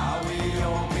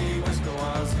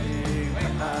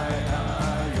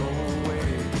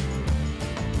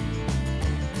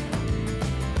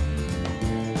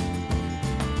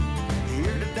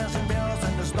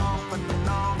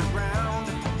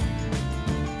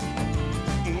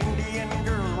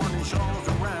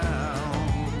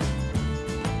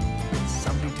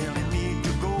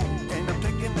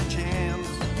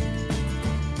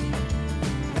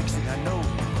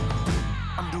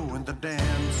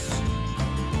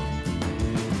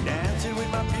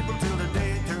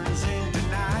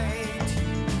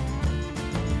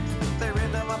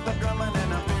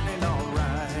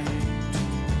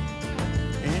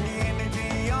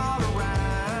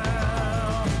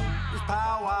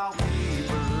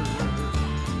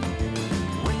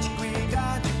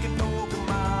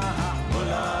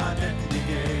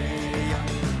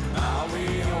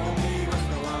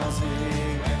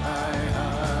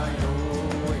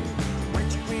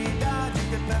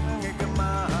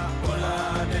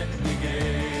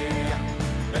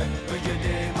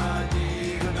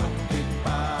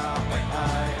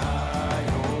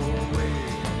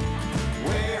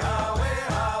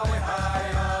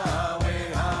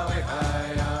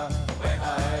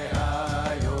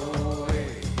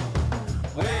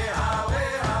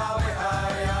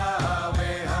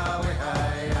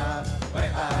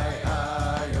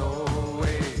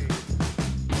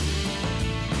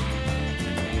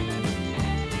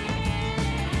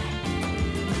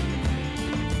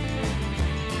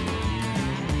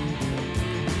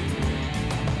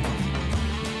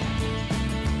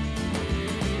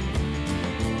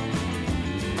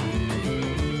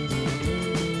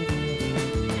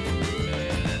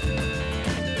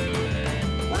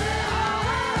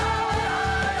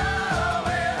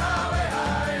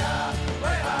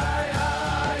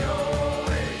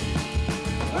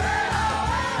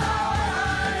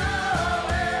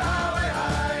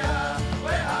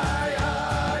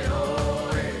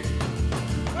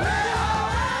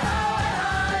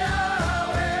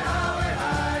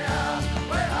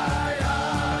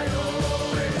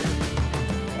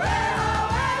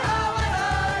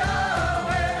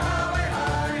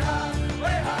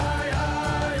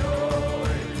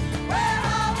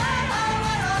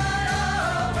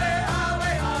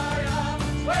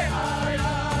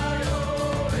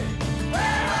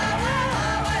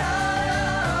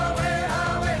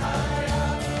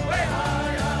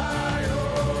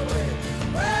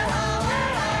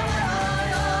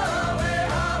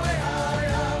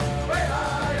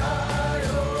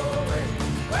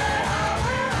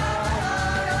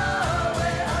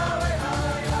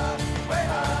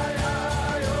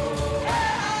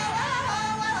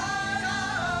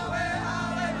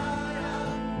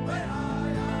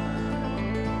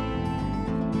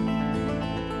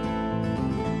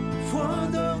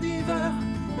 froideur d'hiver,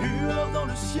 lueur dans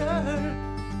le ciel,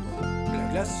 la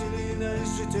glace et les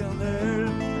neiges éternelles.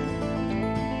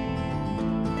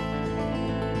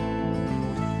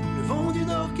 Le vent du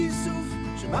nord qui souffle,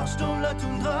 je marche dans la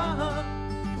toundra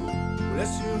pour la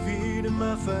survie de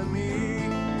ma famille.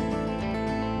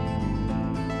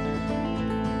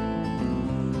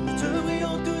 Nous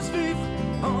devrions tous vivre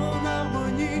en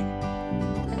harmonie,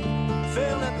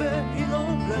 faire la paix et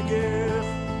non la guerre,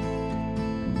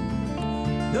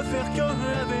 ne faire qu'un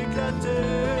avec la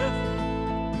terre,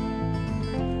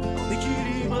 en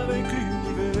équilibre avec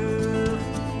l'univers.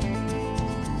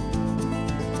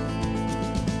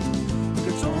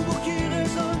 Le tambour qui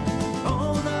résonne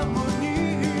en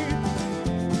harmonie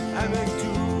avec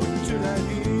toute la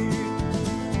vie.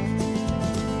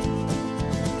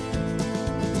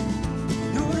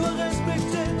 Nous devons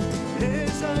respecter les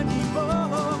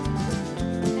animaux,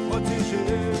 protéger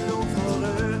nos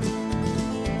forêts.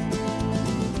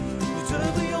 Nous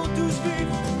devrions tous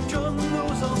vivre comme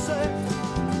nos ancêtres,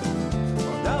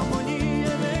 en harmonie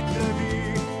avec la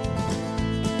vie,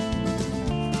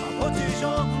 en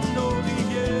protégeant nos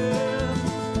rivières,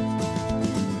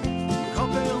 nos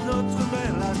grands-pères, notre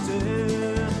mère, la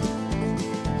terre.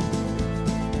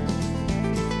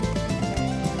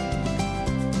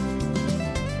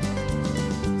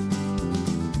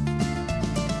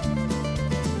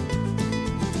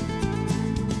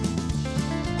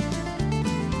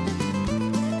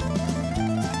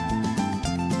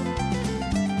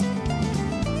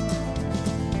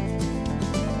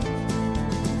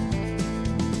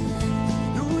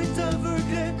 Nous est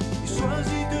aveuglé, il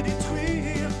choisit de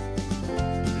détruire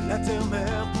la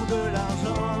terre-mère pour de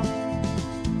l'argent.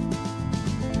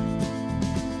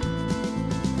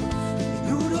 Il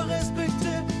nous doit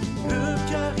respecter le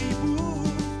caribou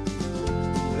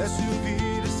pour la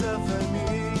survie de sa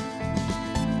famille.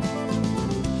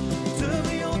 Nous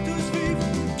devrions tous vivre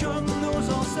comme nos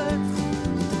ancêtres,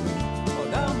 en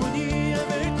harmonie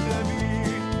avec la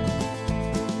vie,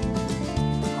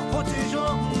 en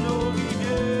protégeant nos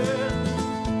rivières,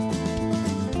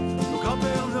 nos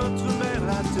grands-pères, notre mère,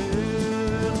 la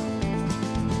terre.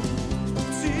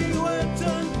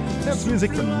 That's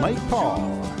music from Mike Paul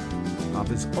off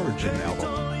his Origin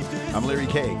album. I'm Larry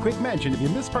K. Quick mention, if you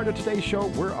missed part of today's show,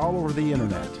 we're all over the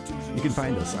internet. You can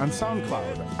find us on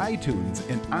SoundCloud, iTunes,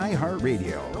 and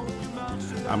iHeartRadio.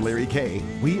 I'm Larry K.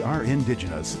 We are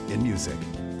Indigenous in Music.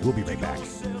 We'll be right back.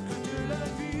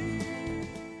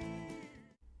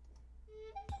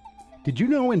 Did you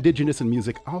know Indigenous in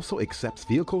Music also accepts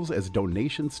vehicles as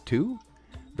donations too?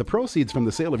 The proceeds from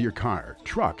the sale of your car,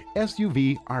 truck,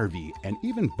 SUV, RV, and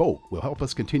even boat will help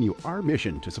us continue our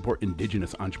mission to support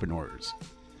Indigenous entrepreneurs.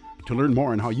 To learn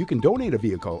more on how you can donate a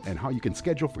vehicle and how you can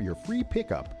schedule for your free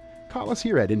pickup, call us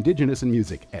here at Indigenous in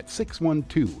Music at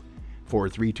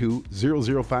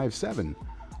 612-432-0057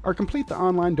 or complete the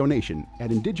online donation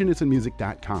at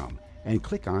indigenousinmusic.com and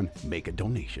click on Make a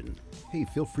Donation. Hey,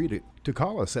 feel free to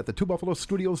call us at the Two Buffalo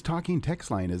Studios talking text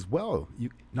line as well.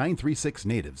 936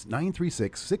 Natives,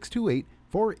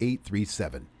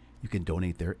 936-628-4837. You can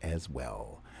donate there as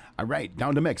well. All right,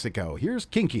 down to Mexico. Here's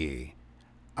Kinky.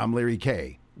 I'm Larry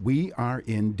K. We are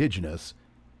Indigenous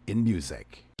in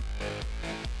Music.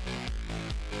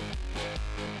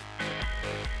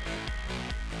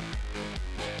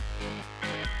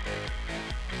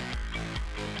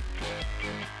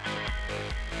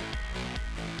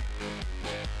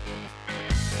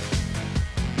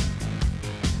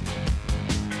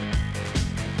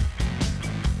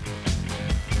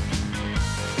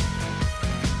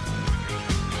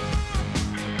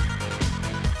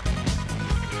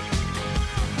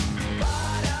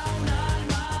 Para un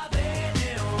alma de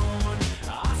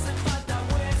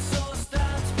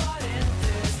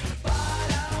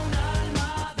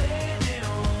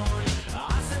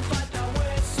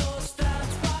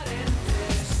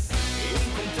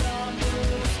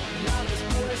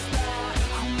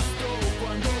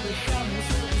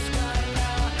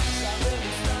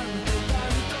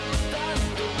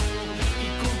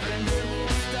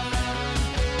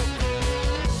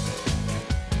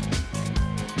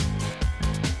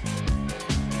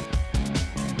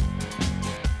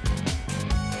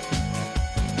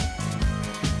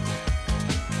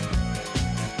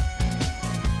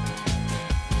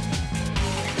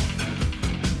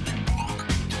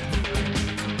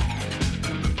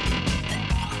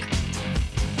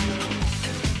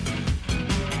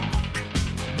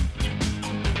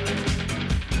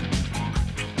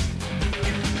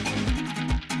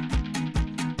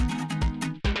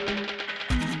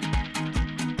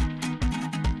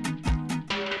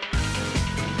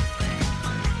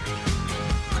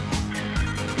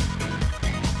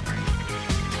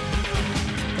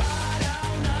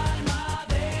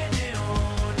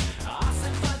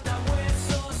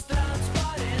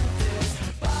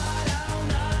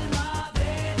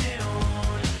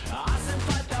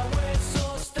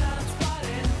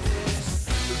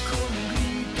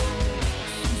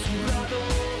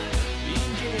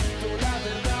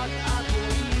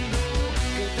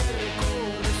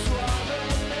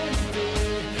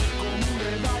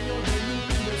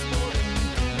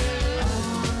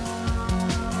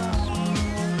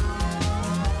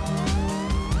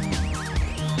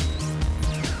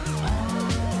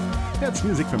That's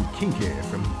music from Kinky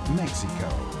from Mexico.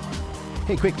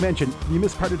 Hey, quick mention, you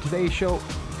missed part of today's show?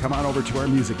 Come on over to our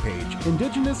music page,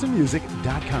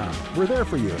 indigenousinmusic.com. We're there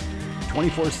for you,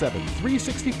 24/7,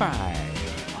 365.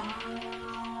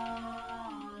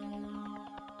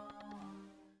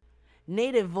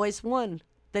 Native Voice One,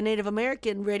 the Native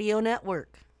American Radio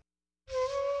Network.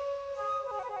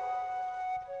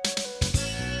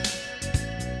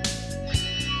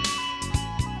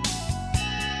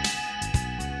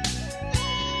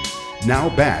 Now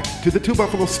back to the Two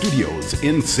Buffalo Studios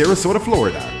in Sarasota,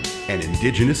 Florida, and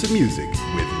Indigenous in Music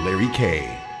with Larry K.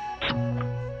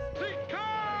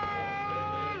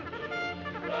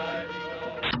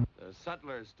 The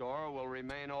Sutler store will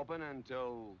remain open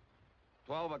until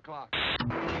 12 o'clock.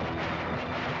 Tell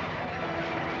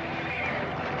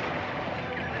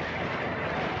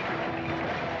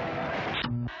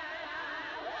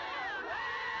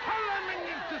them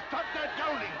Indians to stop that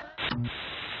yowling!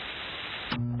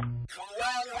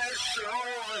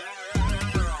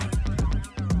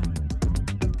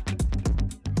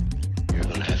 You're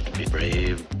gonna have to be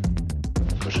brave,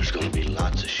 because there's gonna be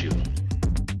lots of shooting.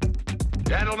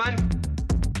 Gentlemen,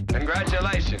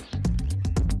 congratulations.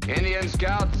 Indian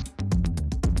Scouts,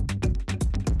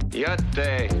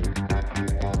 Yatte.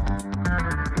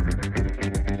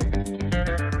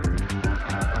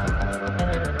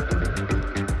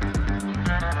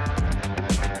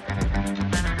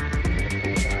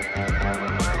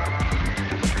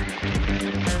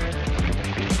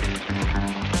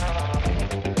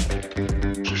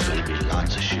 There's gonna be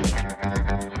lots of shooting.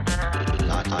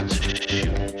 Lots of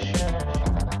shooting.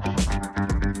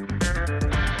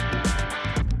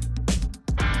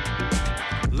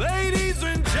 Ladies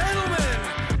and gentlemen,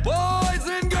 boys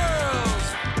and girls,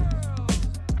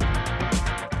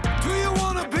 do you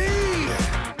want to be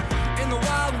in the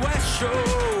Wild West show?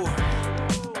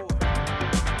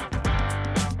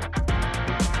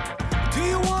 Do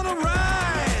you want to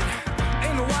ride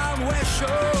in the Wild West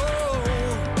show?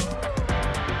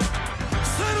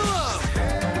 Settle up.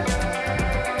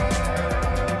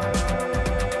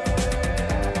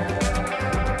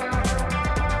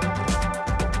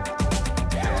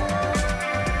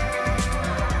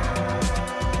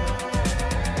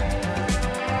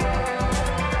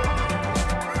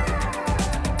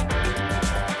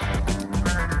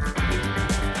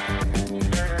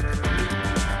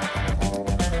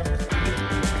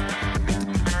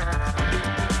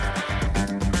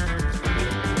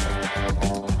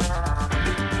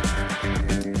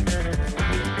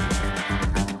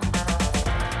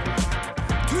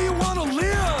 Do you want to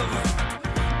live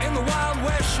in the Wild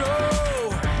West show?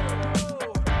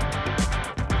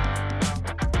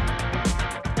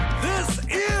 This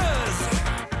is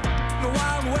the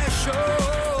Wild West show.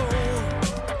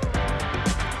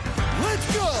 Let's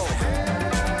go.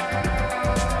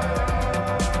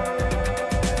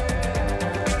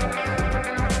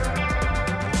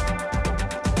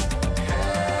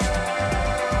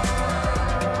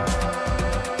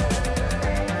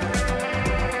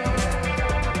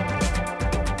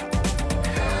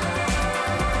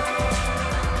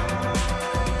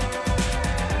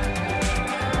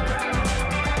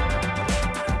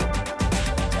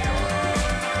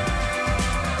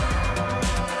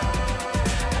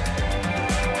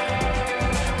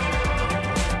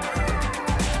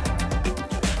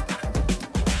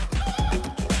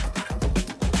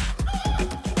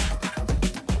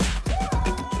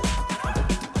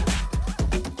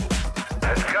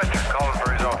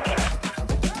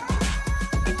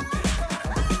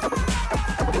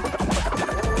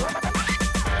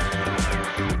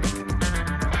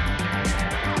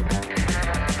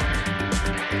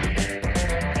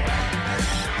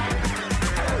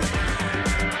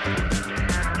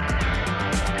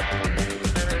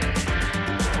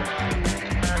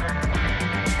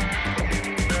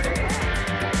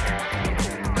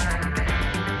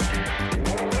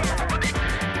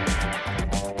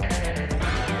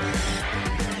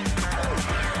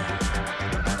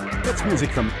 That's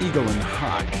music from Eagle and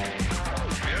Hawk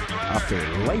off their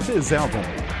Life Is album.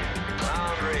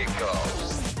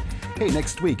 Hey,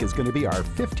 next week is going to be our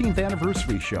 15th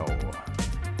anniversary show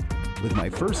with my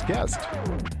first guest,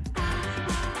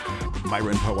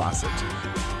 Myron Powasset,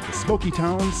 the Smoky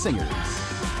Town Singers,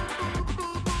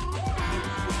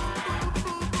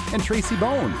 and Tracy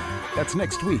Bone. That's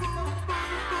next week.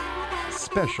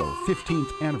 Special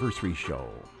 15th anniversary show.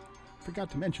 Forgot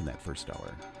to mention that first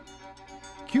hour.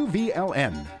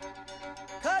 QVLN.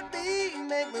 Cut me,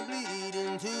 make me bleed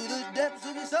into the depths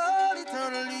of your soul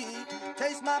eternally.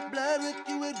 Taste my blood with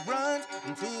you, it runs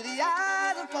into the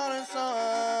eyes of falling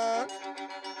sun.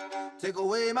 Take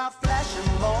away my flesh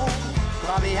and bone,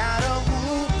 Brought me out of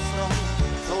wood and stone,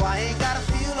 so I ain't gotta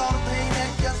feel all the pain that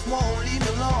just won't leave me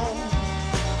alone.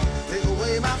 Take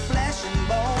away my flesh and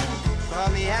bone.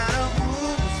 Brought me out of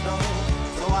wood and stone,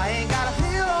 so I ain't gotta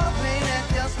feel all the pain that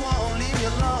just won't leave me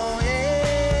alone.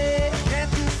 Yeah,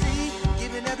 can't you see?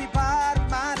 Giving every part of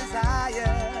my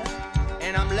desire,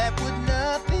 and I'm left with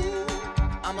nothing.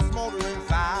 I'm a smoldering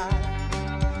fire,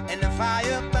 and the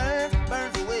fire burns,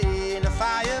 burns away, and the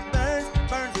fire burns,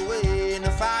 burns away, and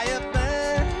the fire burns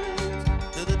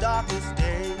to the darkest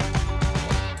day.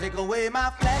 Take away my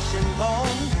flesh and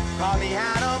bone, carve me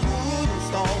out of wood and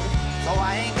stone, so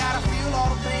I ain't gotta feel all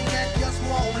the pain that just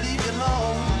won't leave me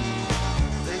alone.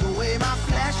 Take away my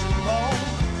flesh and bone,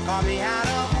 carve me out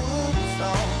of wood and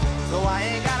stone, so I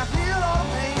ain't gotta feel all the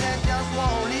pain that just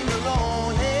won't leave me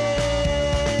alone. Yeah.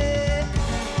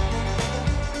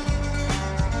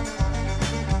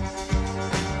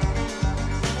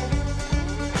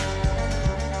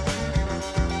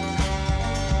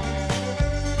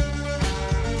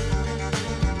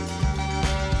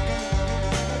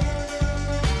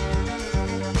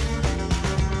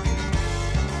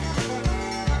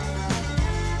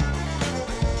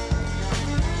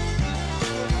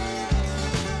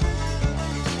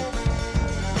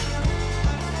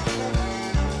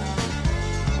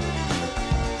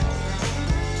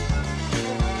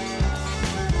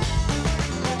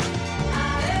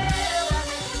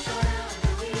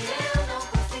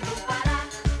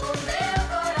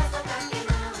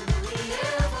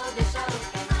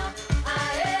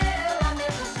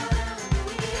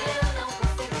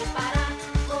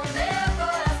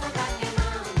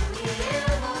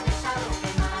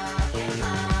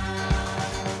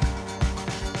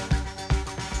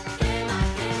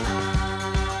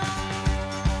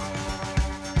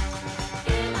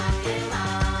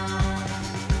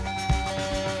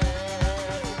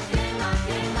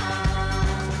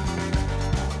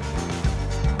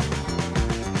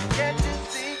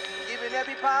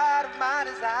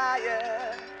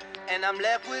 And I'm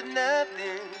left with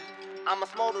nothing. I'm a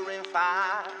smoldering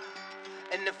fire,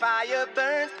 and the fire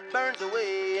burns, burns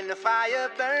away, and the fire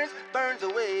burns, burns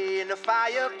away, and the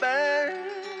fire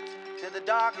burns to the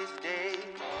darkest day.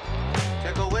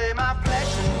 Take away my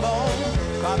flesh and bone,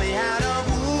 carve me out of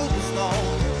wood and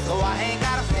stone, so I ain't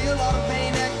gotta feel all the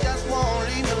pain that just won't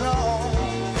leave me alone.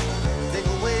 Take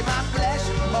away my flesh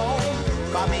and bone,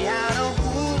 carve me out of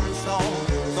wood and stone,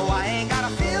 so I ain't gotta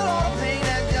feel all the pain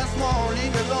that just won't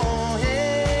leave me alone.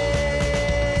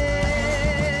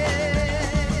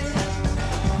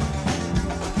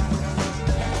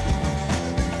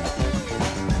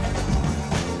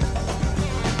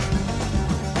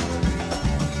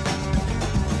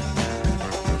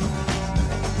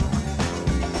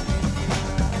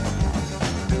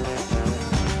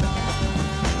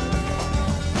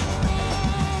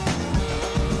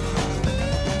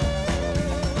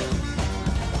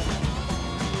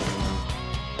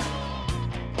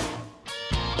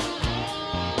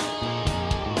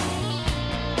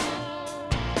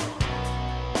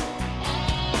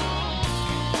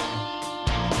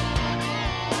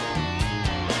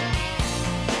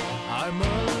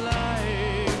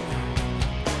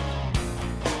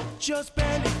 Just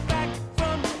barely back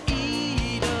from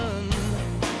Eden,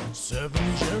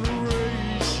 7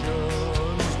 generations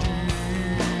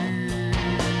deep.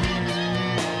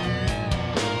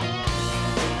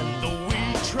 And though we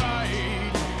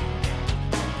tried,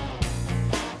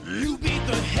 you beat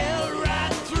the hell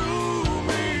right through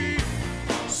me.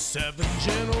 7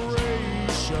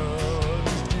 generations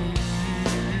deep.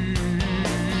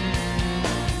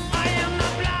 I am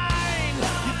not blind.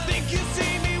 You think you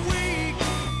see me weak?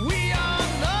 We are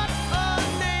not a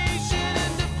nation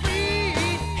in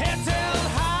defeat. Heads held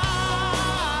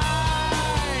high,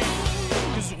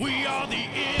 'cause we are the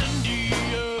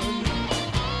Indian.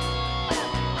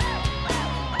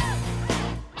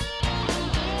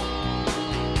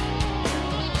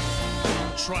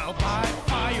 Trial by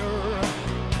fire,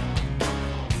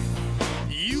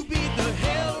 you beat the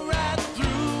hell right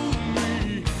through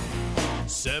me.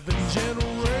 7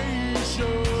 generations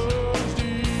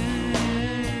deep.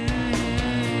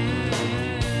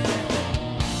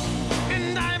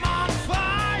 And I'm on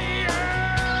fire.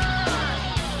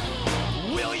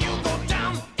 Will you go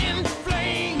down in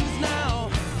flames now?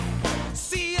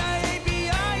 C-A-B-I-A-M-I-A.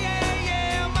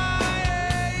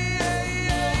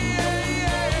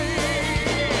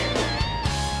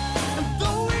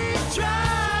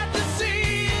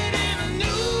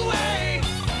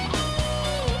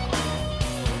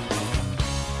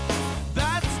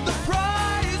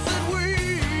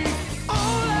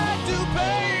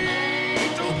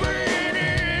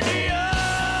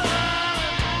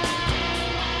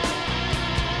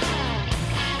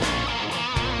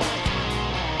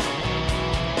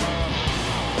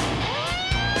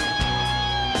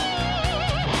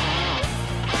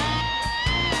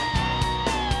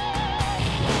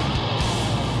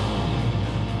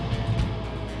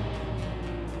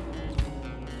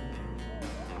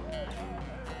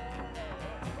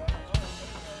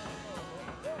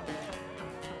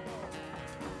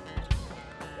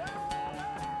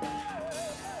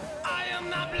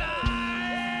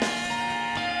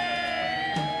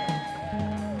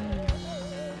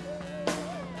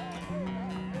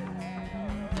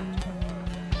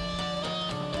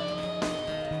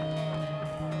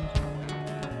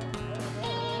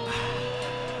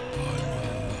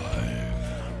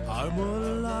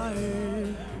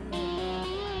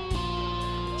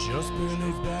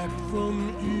 from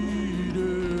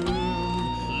Eden.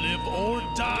 Live or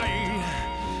die,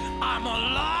 I'm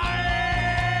alive.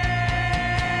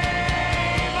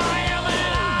 I am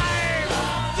alive.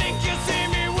 Think you see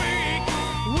me weak?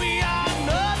 We are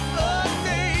not a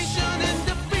nation in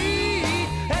defeat.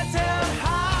 It's held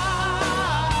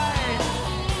high.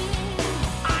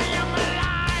 I am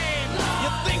alive. You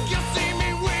think you see me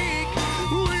weak?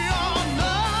 We are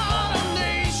not a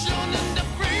nation in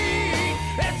defeat.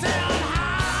 It's held high.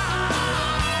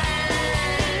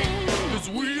 'Cause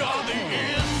we are the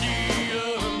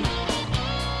Indian.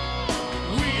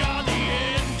 We are the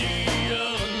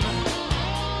Indian.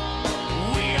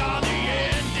 We are the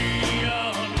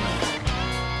Indian.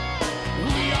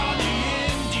 We are the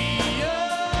Indian.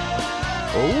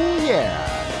 Oh, yeah.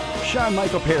 Sean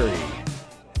Michael Perry,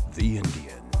 The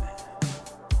Indian.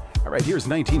 All right, here's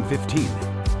 1915.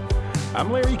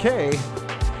 I'm Larry K.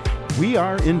 We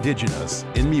are indigenous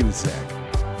in music.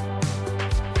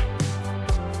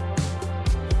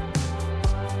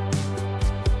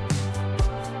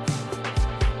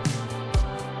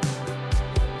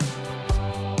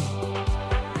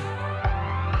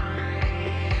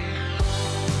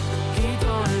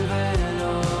 Quito el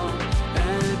velo,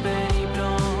 el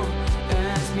periplo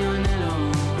es mi anhelo.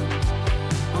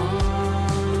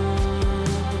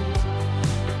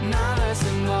 Nada es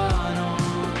en vano,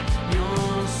 mi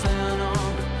océano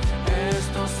es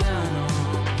tu océano.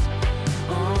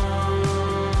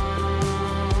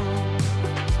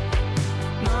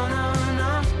 No, no,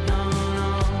 no, no, no.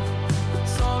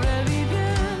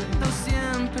 Sobreviviendo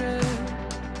siempre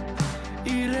y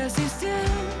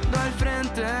resistiendo al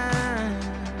frente.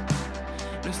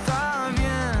 No está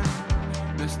bien,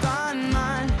 no están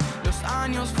mal los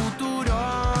años futuros.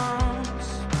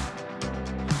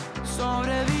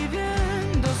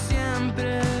 Sobreviviendo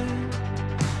siempre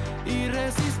y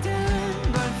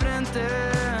resistiendo al frente.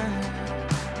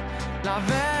 La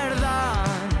verdad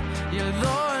y el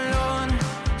dolor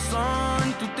son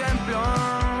tu templo.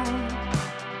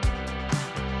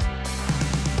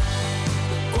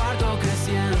 Cuarto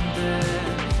creciente,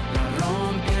 la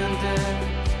rompiente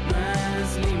no es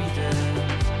límite.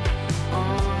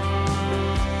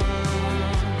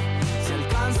 Si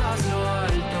alcanzas lo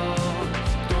alto,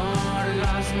 tu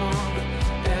orgasmo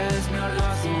es mi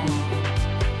orgasmo.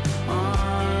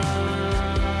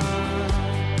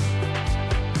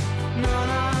 No,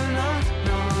 no, no,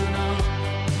 no, no.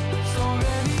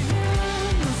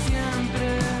 Sobreviviendo siempre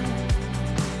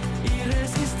y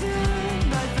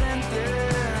resistiendo al frente.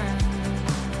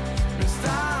 No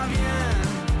está bien,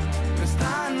 no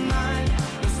están mal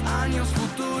los años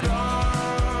futuros.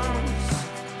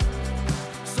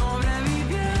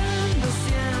 Sobreviviendo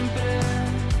siempre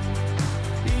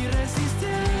y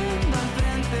resistiendo al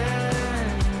frente.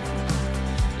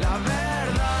 La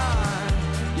verdad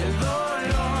y el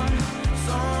dolor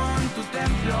son tu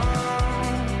templo.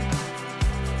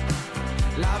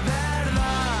 La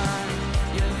verdad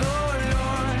y el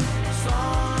dolor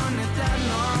son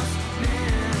eternos.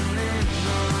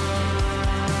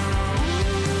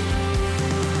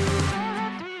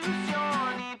 Tu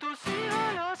ilusión y tus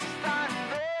ídolos están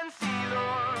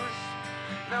vencidos.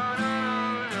 No, no, no,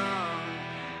 no.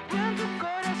 Y en tu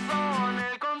corazón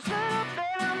el consuelo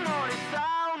del amor está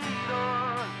unido.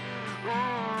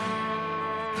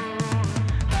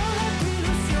 Toda tu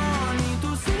ilusión y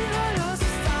tus ídolos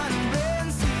están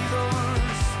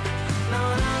vencidos. No,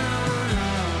 no, no, no.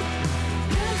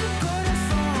 Y en tu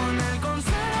corazón el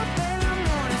consuelo del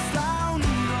amor está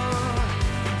unido.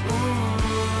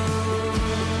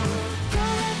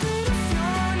 Toda tu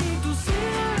ilusión y tus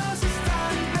ídolos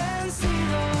están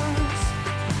vencidos.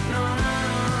 No, no,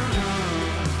 no, no.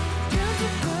 Y en tu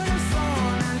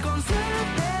corazón el consuelo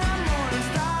del amor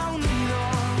está unido.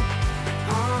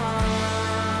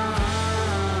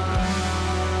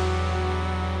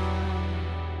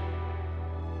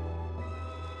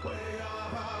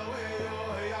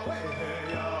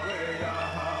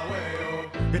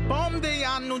 E pomde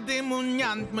hanno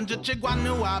demuniant, man jitche guanne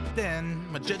wapten,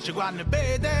 man jitche guanne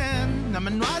beden, na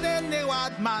man wade ne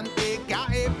wad man eka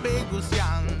e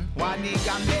begusian, wani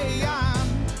gandean,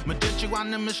 man jitche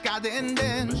guanne miskade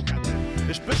enden,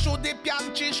 ich bescho de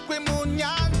pianchi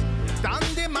squimunian, dan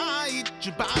de mai,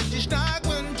 jibadi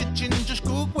snagwen, jitchin just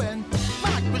kukwen,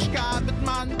 mak miskabet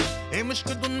man, e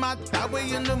miskadun mat, dawe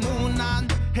in the moonan,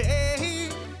 hey.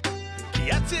 Qui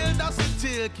a-t-il dans cette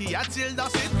île, qui a-t-il dans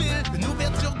cette ville? Une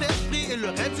ouverture d'esprit et le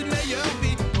rêve d'une meilleure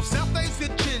vie. Pour certains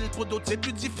c'est chill, pour d'autres c'est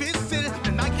plus difficile.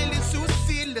 Mais malgré les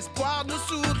soucis, l'espoir nous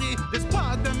sourit.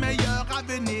 L'espoir d'un meilleur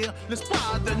avenir,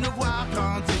 l'espoir de nous voir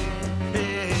grandir.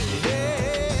 Hey, hey,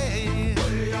 hey.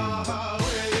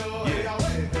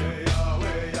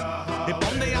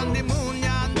 Iponde andi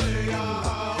munyan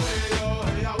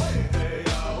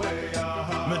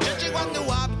Machichi wanu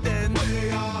wapten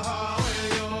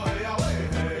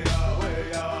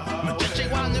Machichi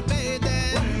wanu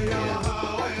beden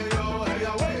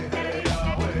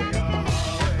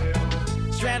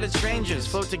Stranded strangers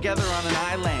float together on an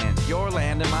island. Your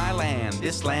land and my land.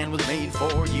 This land was made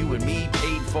for you and me,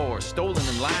 paid for, stolen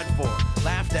and lied for,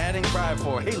 laughed at and cried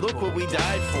for. Hey, look what we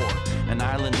died for. An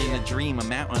island in a dream, a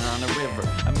mountain on a river,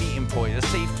 a meeting point, a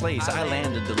safe place. I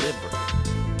land to deliver.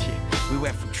 Yeah, we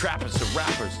went from trappers to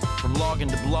rappers, from logging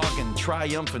to blogging,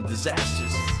 triumphant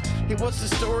disasters. Hey, what's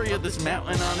the story of this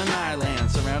mountain on an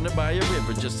island, surrounded by a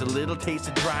river, just a little taste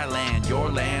of dry land? Your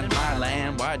land, my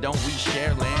land, why don't we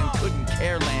share land? Couldn't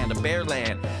care land, a bare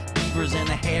land, beavers in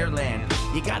a hairland.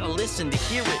 You gotta listen to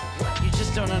hear it, you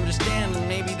just don't understand, and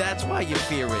maybe that's why you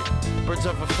fear it. Birds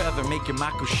of a feather make your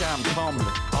Makusham comble.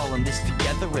 All in this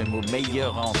together and we're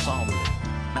meilleurs ensemble.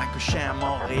 Makusham,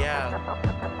 Montréal.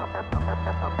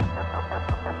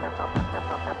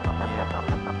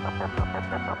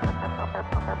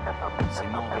 C'est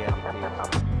mon réalité.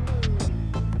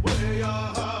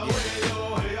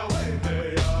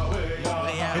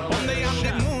 Iponde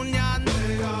andi munyan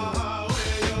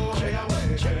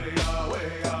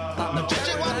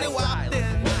Machichi wanu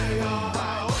wapten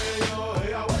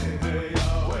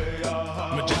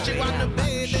Machichi wanu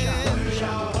beden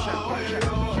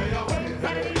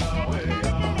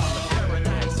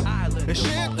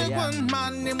Shit one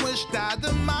man in wish that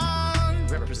the man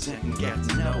Representing get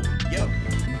to know. Yo.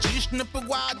 Jishna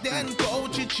pagwaden ko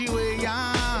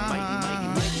chichiweyan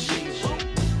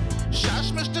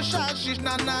Shash Mr. Shash is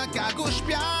na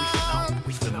nagagushpian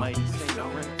The mighty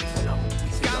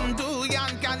Kandu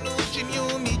yan kanuchin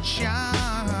yumichan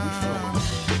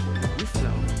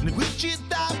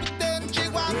Nagwichita puten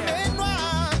chiwan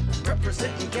menwan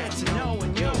Representing get to know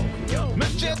and yo.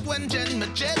 Machet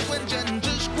wenjen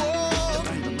just go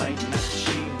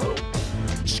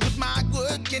Skut my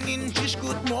good kenin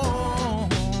skut mo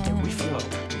We flow.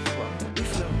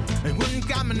 It wouldn't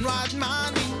come and ride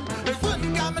money It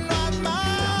wouldn't come and ride money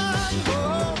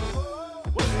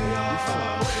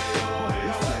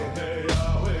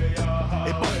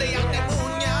Iponde andi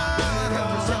munyan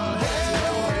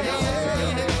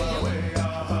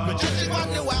Machichi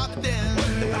wanu wapten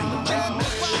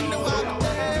Machichi wanu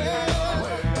wapten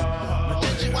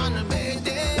Machichi wanu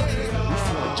beden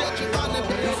Machichi wanu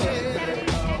beden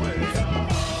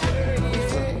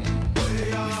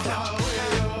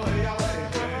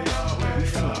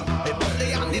Iponde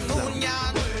andi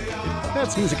munyan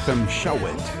That's music from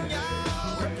Shawit.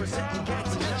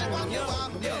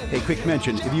 A quick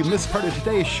mention, if you missed part of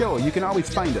today's show, you can always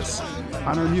find us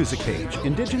on our music page,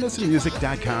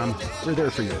 indigenousinmusic.com. We're there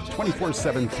for you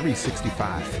 24/7,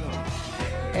 365.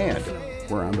 And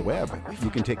we're on the web. You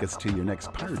can take us to your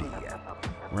next party.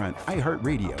 We're on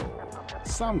iHeartRadio,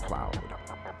 SoundCloud.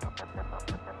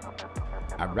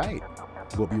 All right,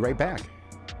 we'll be right back.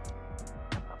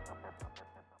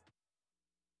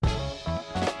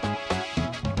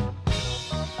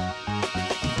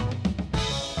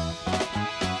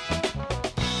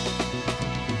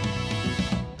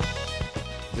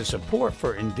 The support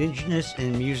for Indigenous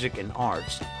in music and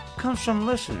arts comes from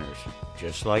listeners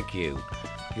just like you.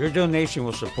 Your donation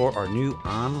will support our new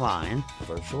online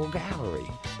virtual gallery.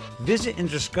 Visit and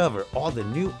discover all the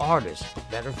new artists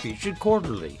that are featured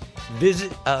quarterly.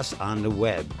 Visit us on the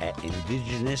web at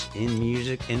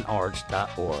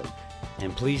indigenousinmusicandarts.org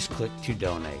and please click to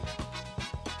donate.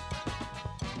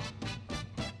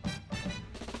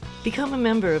 Become a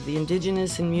member of the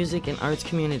Indigenous in Music and Arts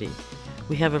community.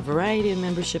 We have a variety of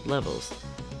membership levels.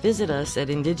 Visit us at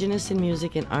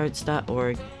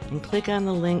indigenousinmusicandarts.org and click on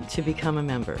the link to become a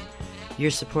member.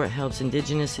 Your support helps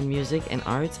Indigenous in music and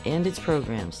arts and its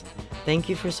programs. Thank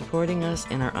you for supporting us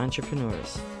and our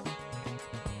entrepreneurs.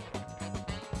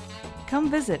 Come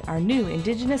visit our new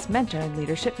Indigenous Mentor and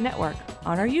Leadership Network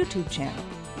on our YouTube channel.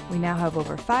 We now have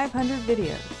over 500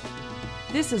 videos.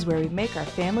 This is where we make our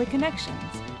family connections,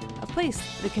 a place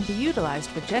that can be utilized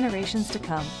for generations to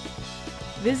come.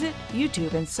 Visit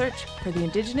YouTube and search for the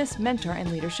Indigenous Mentor and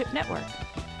Leadership Network.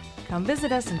 Come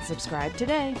visit us and subscribe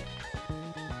today.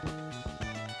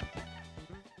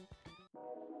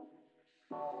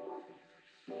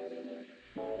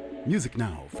 Music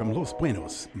now from Los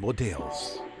Buenos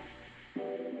Models.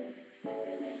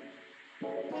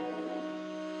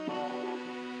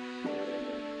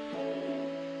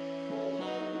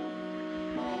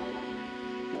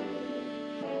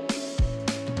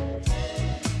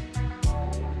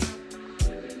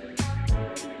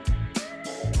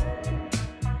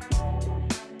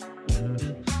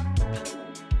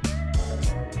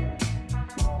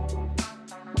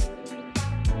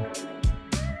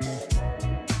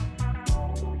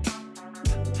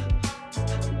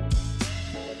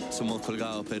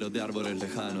 colgados pero de árboles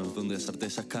lejanos, donde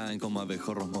certezas caen como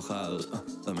abejorros mojados.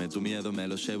 Dame tu miedo, me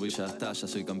lo llevo y ya está. Ya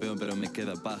soy campeón pero me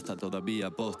queda pasta, todavía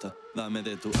posta. Dame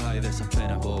de tu ay, de esas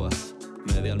penas bobas.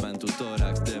 Media alma en tu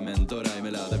tórax de mentora y me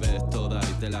la debes toda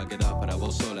y te la quedas para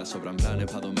vos sola. Sobran planes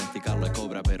para domesticar la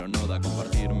cobra pero no da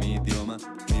compartir mi idioma.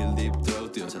 Mil deep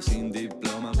throat, diosa sin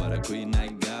diploma. Para Queen I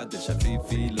got, ella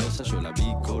filosa. Yo la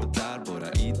vi cortar, por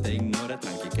ahí te ignora.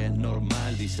 Tranqui que es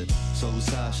normal, dice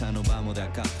Sousa, ya no vamos de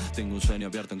acá. Tengo un sueño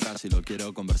abierto en casa y lo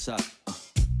quiero conversar.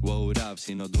 Wow up,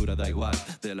 si no dura da igual.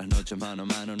 De las noches mano a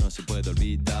mano no se puede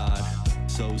olvidar.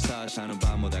 Sousa, ya no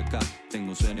vamos de acá.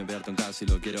 Tengo un sueño abierto en casa y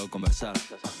lo quiero conversar.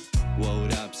 Wow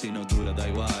up, si no dura da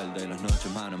igual. De las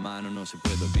noches mano a mano no se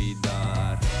puede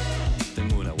olvidar.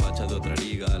 Tengo una guacha de otra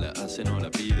liga. La hace, no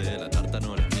la pide, la tarta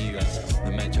no las migas.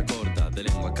 De mecha corta, de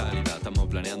lengua cálida. Estamos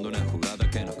planeando una jugada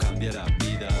que nos cambie la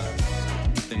vida.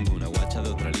 Tengo una guacha de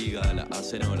otra liga, la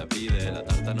hace, no la pide, la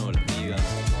tarta no las migas.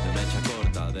 De mecha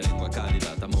corta, de lengua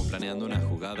cálida, estamos planeando una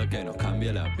jugada que nos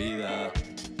cambie la vida.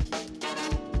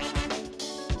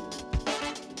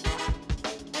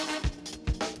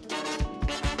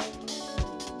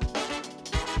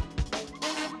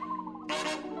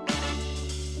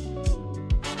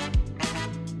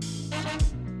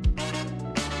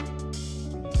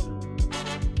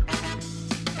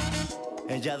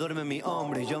 Ella duerme en mi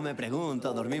hombro y yo me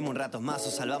pregunto, ¿dormimos un rato más o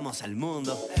salvamos al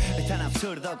mundo? Es tan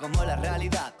absurdo como la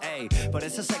realidad, ey, por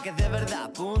eso sé que es de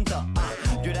verdad, punto.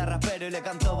 Yo era rapero y le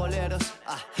canto boleros,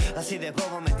 así de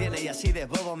bobo me tiene y así de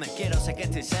bobo me quiero. Sé que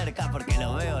estoy cerca porque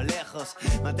lo veo lejos.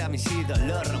 Maté a mis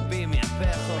ídolos, rompí mi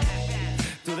espejo.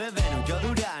 Tú de Venus, yo de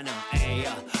Urano, ey,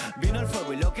 vino el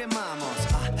fuego y lo quemamos.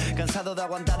 Cansado de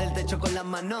aguantar el techo con las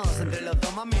manos. Entre los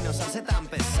dos mami nos hace tan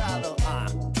pesado.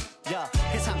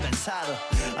 ¿Qué se han pensado?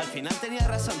 Al final tenía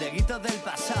razón, Dieguitos del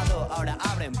pasado. Ahora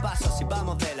abren pasos y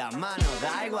vamos de la mano.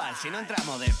 Da igual si no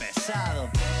entramos de pesado.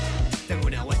 Tengo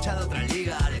una guacha de otra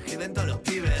liga, le escriben todos los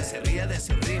pibes, se ríe de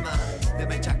su rima. De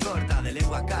mecha corta, de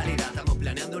lengua cálida, estamos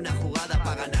planeando una jugada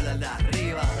para ganar al de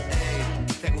arriba. Ey,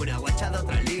 tengo una guacha de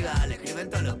otra liga, le escriben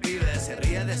todos los pibes, se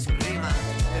ríe de su rima.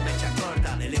 De mecha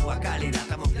corta, de lengua cálida,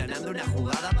 estamos planeando una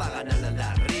jugada para ganar al de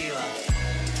arriba.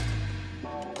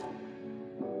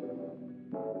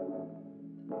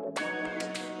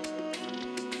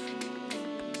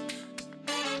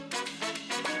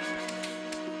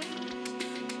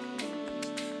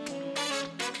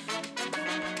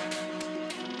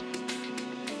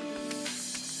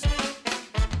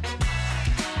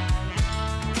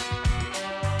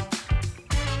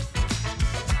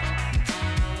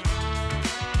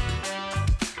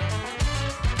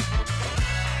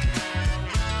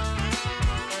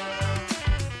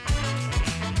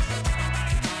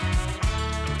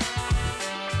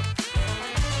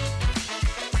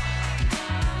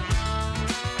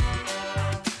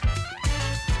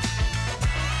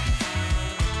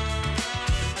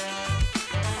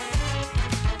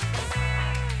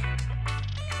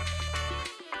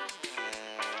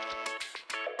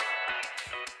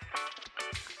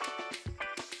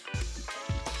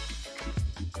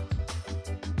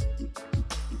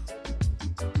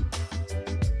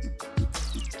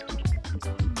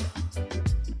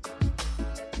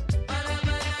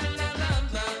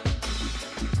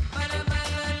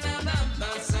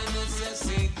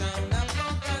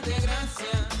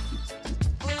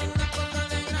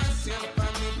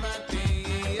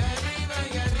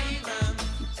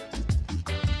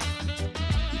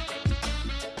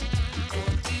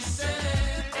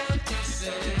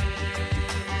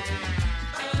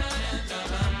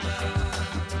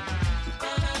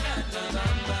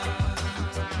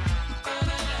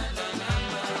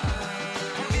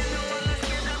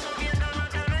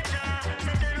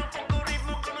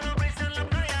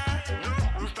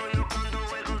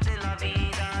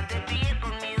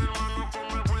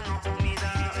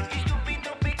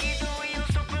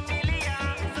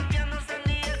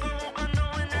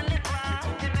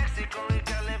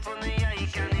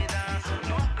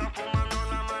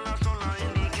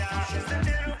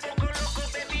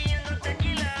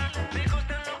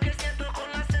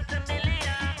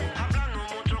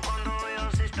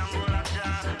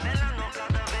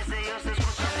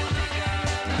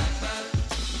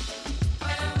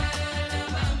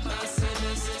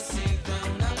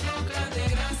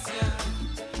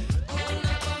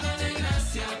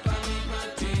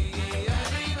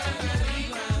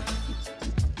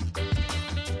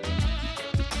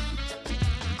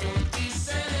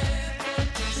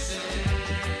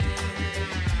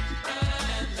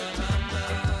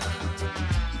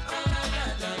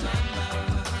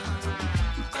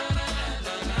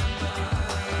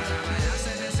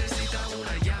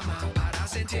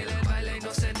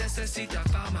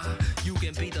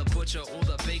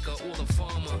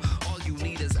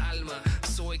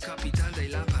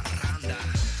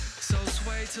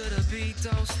 to the beat,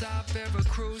 don't stop. Ever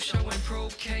cruise, showing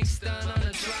proof, can't stun on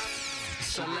the drop.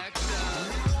 Selector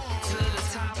to the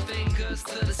top, fingers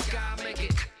to the sky, make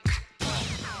it.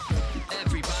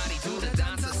 Everybody do the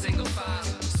dance, a single file.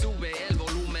 Sube el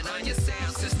volumen on your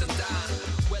sound system dial.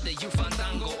 Whether you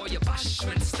fandango or your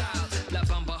bashment style, La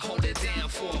Bamba hold it down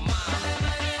for a mile.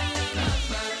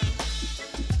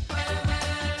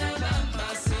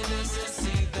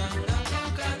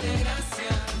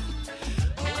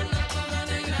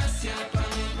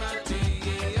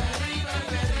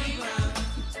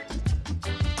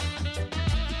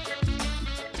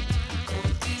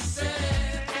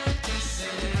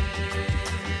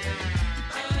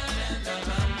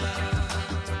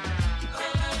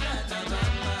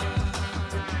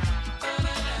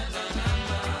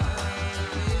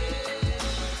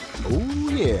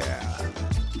 Yeah,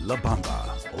 La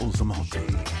Bamba, Ozamonte.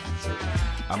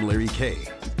 I'm Larry K.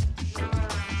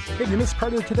 Hey, you missed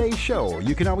part of today's show.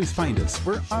 You can always find us.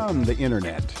 We're on the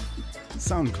internet.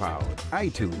 SoundCloud,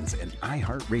 iTunes, and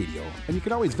iHeartRadio. And you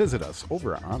can always visit us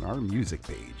over on our music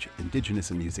page,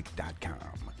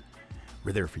 indigenousinmusic.com.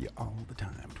 We're there for you all the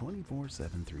time,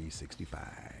 24/7,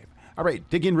 365. All right,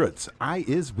 Digging Roots, I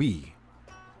is we.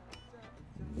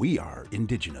 We are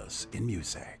indigenous in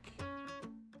music.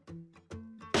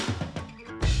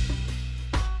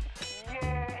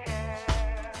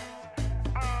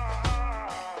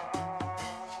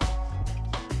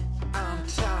 I'm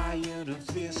tired of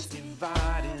this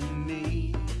dividing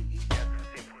me.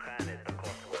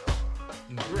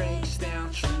 Breaks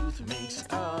down truth, makes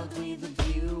ugly the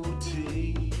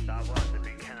beauty.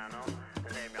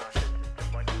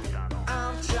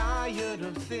 I'm tired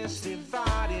of this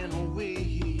dividing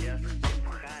we.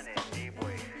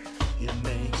 It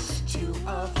makes two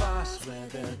of us where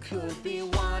there could be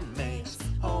one. Makes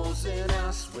holes in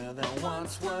us where there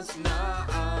once was none.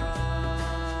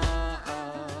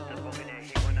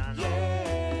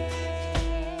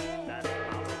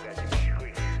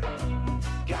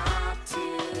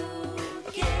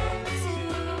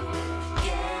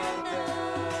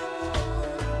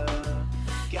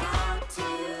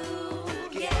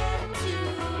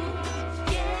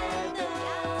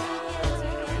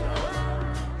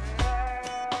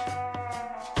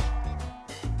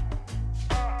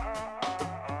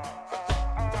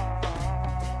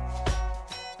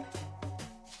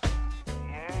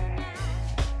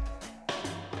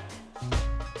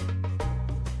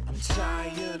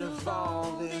 Tired of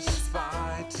all this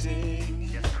fighting.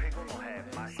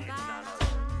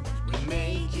 We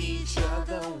make each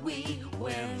other weak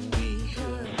when we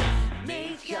could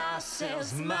make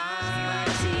ourselves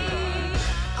mighty.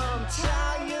 I'm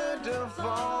tired of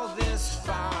all this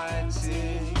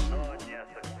fighting.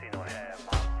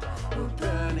 We're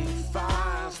burning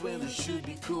fires where there should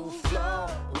be cool flow.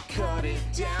 We cut it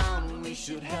down when we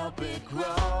should help it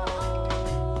grow.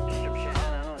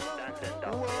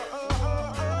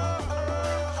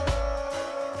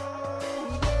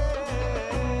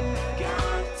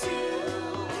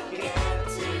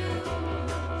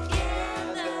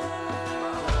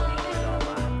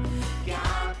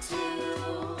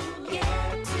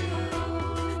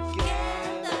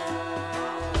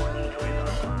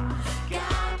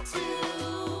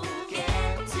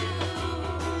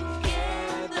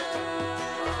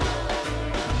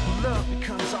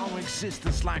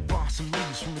 Existence like blossom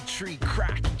leaves from a tree,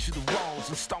 cracking through the walls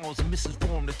and stalls of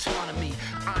misinformed autonomy.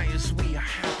 I as we are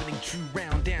happening, true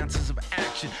round dances of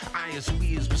action. I as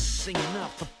we as we're singing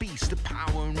up for peace, the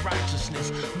power and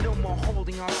righteousness. No more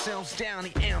holding ourselves down,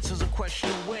 the answers are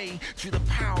questioned away. Through the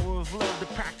power of love, the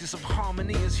practice of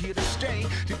harmony is here to stay.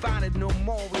 Divided no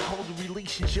more, we hold a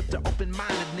relationship to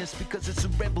open-mindedness, because it's a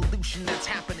revolution that's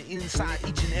happening inside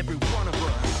each and every one of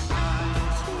us.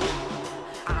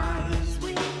 I as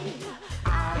we.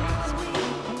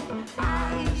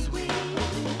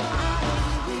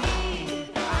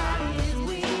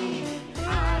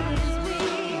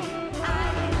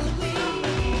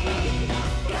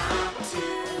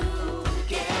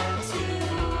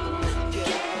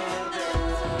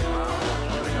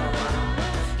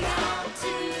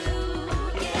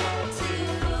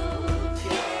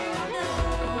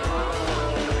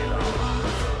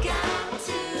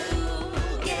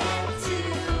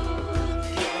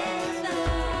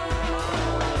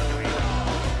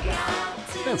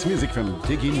 That's music from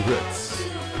Digging Roots.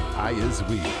 I is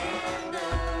we.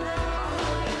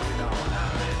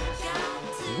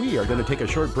 We are going to take a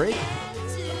short break.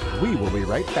 We will be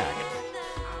right back.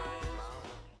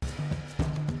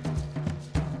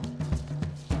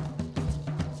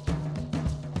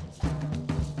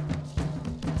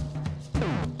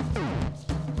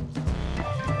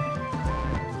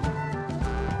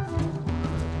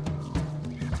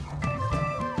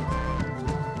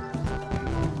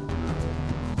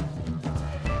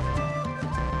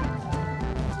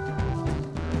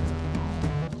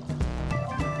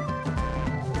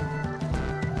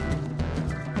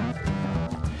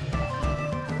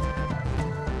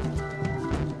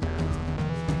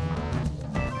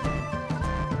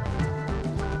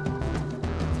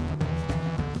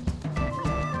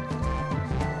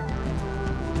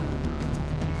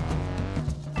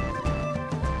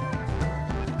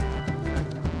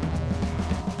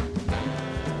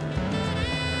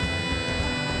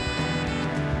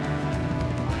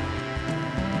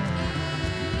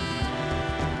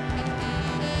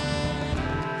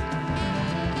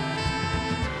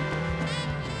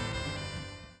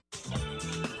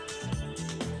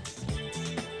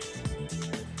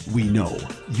 We know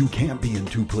you can't be in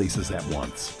two places at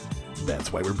once.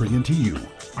 That's why we're bringing to you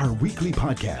our weekly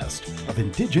podcast of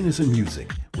Indigenous in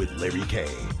Music with Larry K.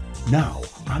 Now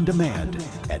on demand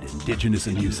at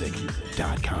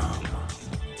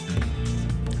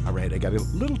indigenousinmusic.com. All right, I got a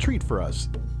little treat for us.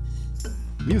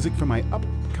 Music from my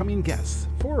upcoming guests,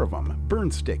 4 of them: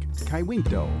 Burnstick, Kai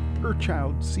Winkto,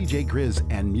 Earthchild, CJ Grizz,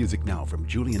 and music now from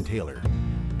Julian Taylor,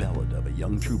 Ballad of a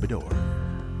Young Troubadour.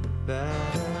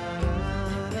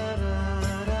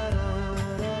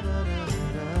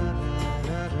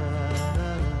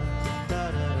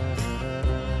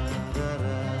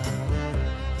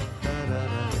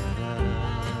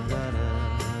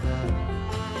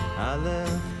 I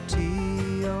left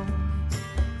T.O.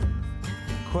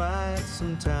 quite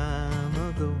some time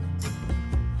ago,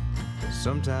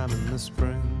 sometime in the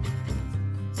spring,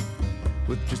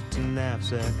 with just a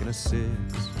knapsack and a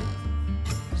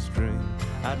 6-string.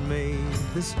 I'd made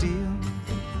this deal,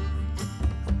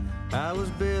 I was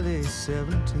barely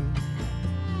 17,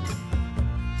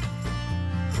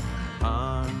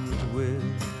 armed with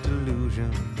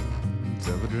delusions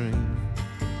of a dream.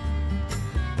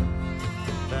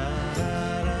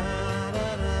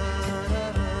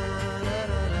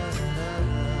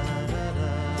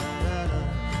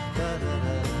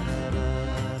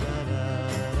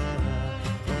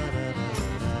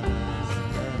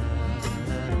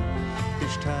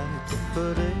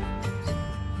 For days,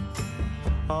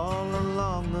 all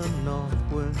along the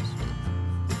northwest,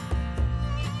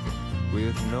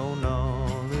 with no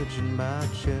knowledge in my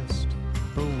chest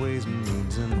of ways and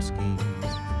means and schemes.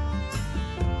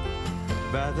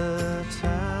 By the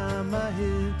time I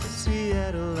hit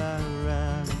Seattle, I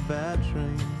arrived by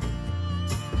train.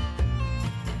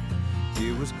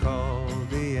 It was called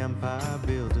the Empire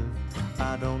Builder.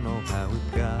 I don't know how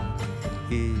it got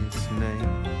its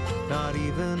name. Not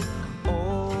even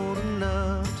old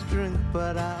enough to drink,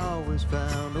 but I always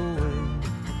found a way.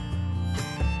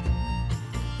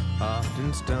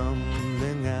 Often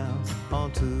stumbling out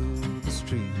onto the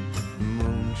street,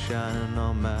 moon shining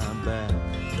on my back,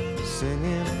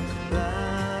 singing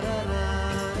la da da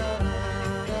da da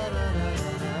da da da da da.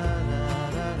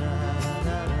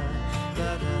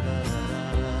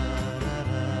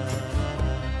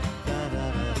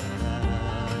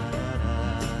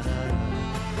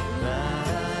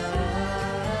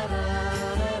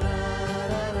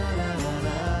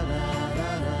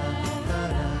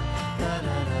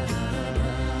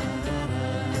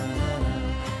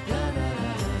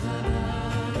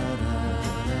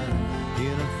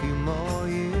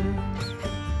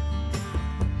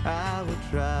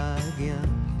 Try again,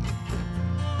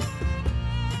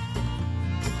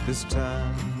 this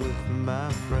time with my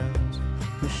friends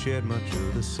who shared much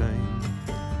of the same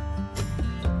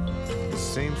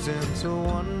sense of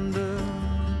wonder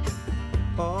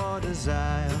or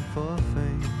desire for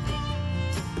fame.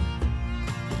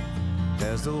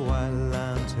 As the white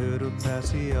lines hurtled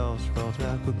past the asphalt,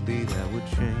 how quickly that would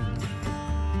change.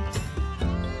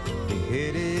 He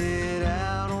headed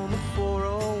out on the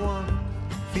 401,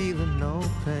 feeling no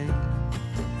pain,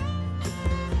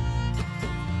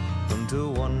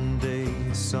 until one day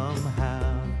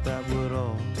somehow that would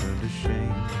all turn to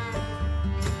shame.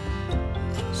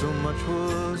 So much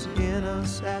was in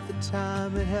us at the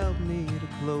time, it helped me to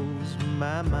close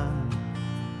my mind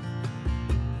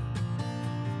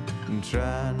and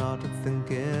try not to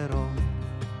think at all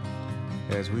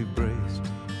as we braced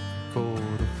for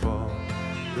the fall.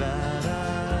 La, la,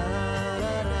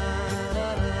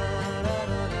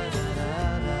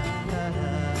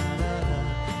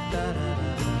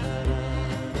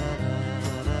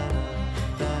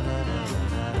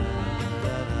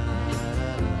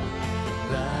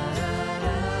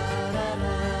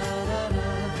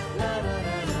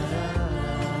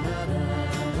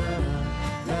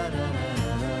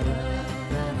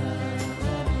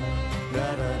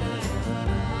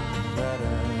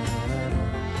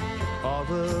 all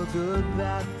the good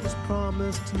that was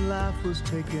promised in life was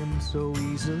taken so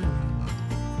easily.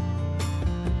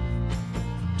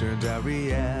 Turned out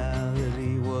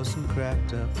reality wasn't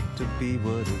cracked up to be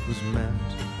what it was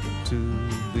meant to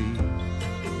be.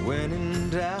 When in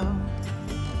doubt,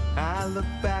 I look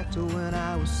back to when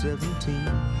I was 17,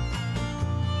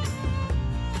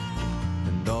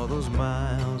 and all those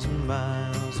miles and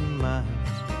miles and miles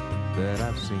that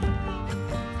I've seen.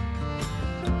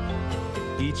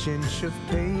 Each inch of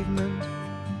pavement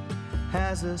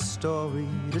has a story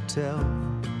to tell.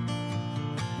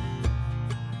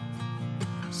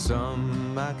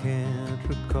 Some I can't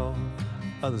recall,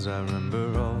 others I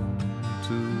remember all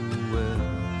too well.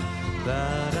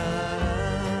 La, da,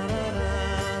 da, da,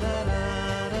 da, da, da,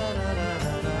 da, da, da,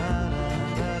 da,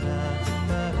 da, da.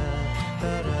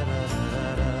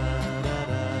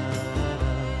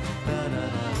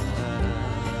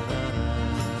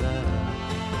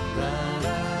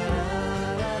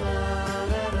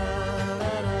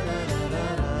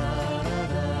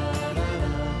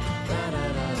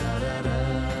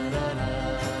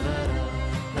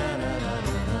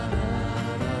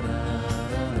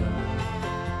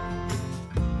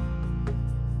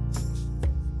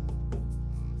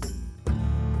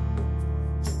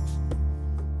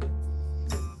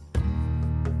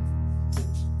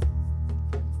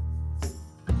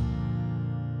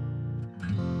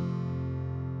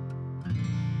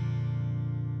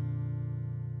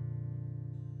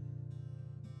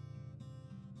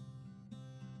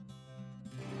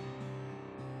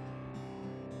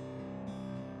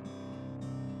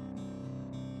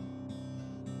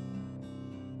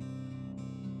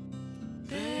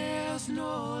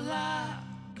 no lie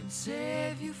can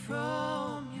save you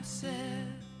from yourself.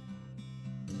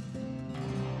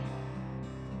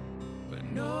 But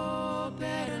no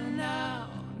better now,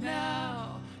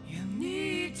 now you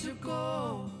need to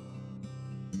go.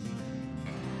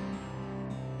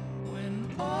 When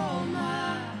all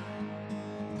my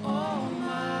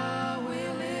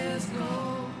will is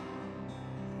gone.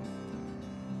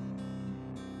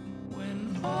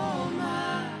 When all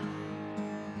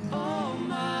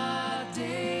my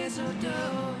days are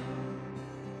done.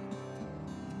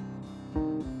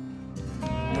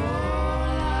 No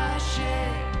lie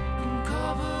shed can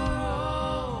cover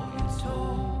all you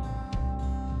told.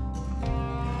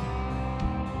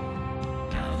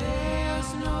 Now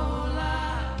there's no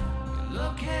lie, your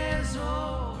luck has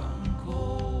all gone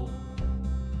cold.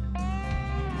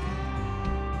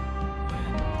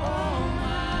 When all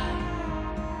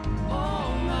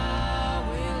my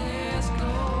will is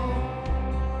gone.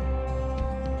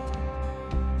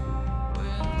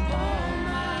 When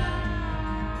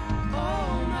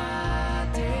all my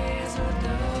days are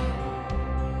done.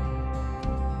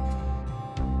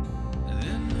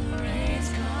 Then the rains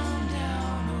come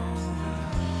down over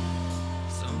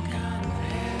some kind of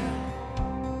hell.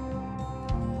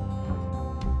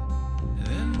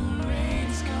 Then the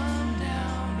rains come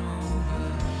down over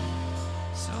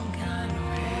some kind of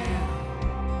hell.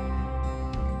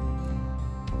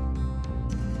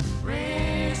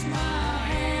 Raise my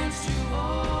hands to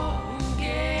all who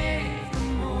gave the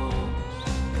most.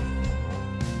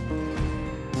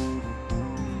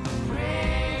 I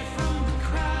pray from the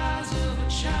cries of a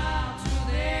child to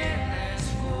their last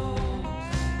goals.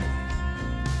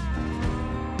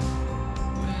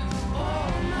 When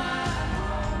all my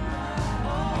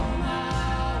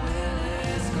will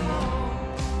is gone.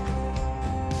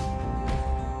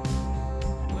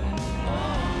 When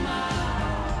all my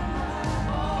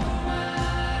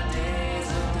days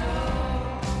are done.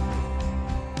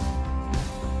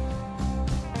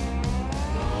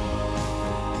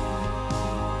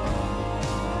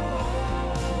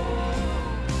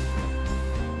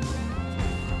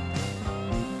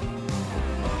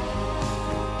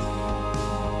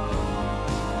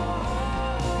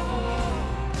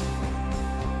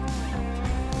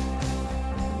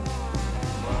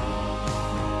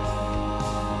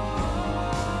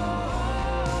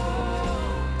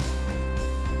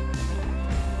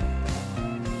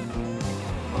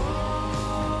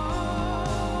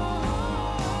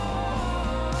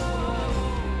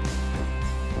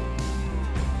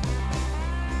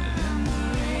 Then the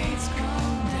rains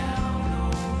come down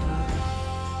over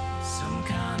some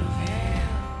kind of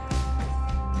hell.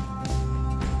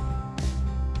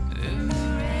 Then the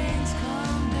rains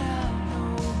come down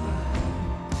over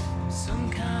some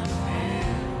kind of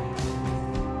hell.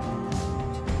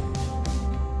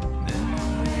 Then the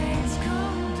rains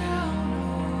come down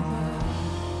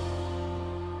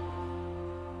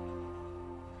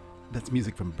That's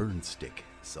music from Burnstick,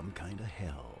 Some Kind of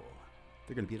Hell.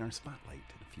 They're going to be in our spotlight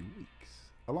in a few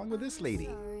weeks, along with this lady.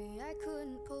 Sorry, I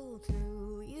couldn't pull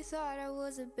through. You thought I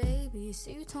was a baby,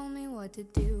 so you told me what to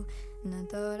do, and I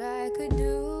thought I could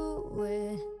do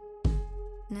it.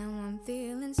 Now I'm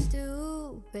feeling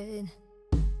stupid.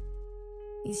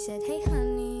 You said, hey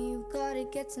honey, you gotta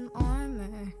get some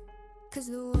armor, 'cause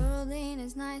the world ain't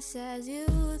as nice as you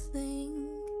think.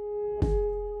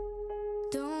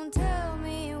 Don't tell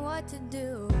me what to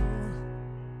do,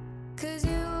 'cause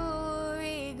you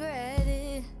regret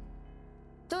it.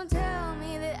 Don't tell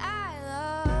me that I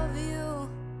love you,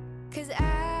 'cause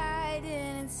I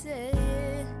didn't say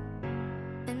it.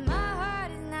 And my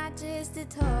heart is not just a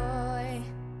toy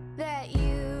that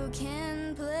you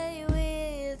can play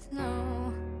with,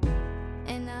 no.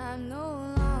 And I'm no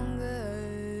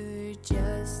longer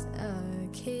just a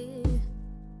kid.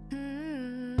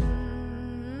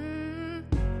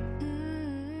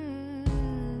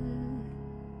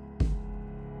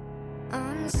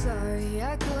 I'm sorry,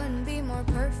 I couldn't be more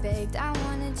perfect. I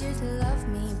wanted you to love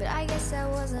me, but I guess that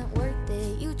wasn't worth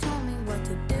it. You told me what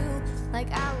to do, like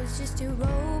I was just a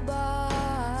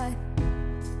robot.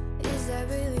 Is that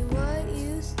really what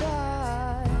you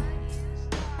thought?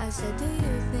 I said, do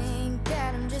you think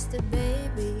that I'm just a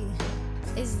baby?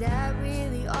 Is that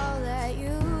really all that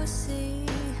you see?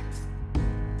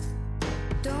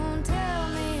 Don't tell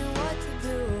me what to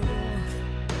do,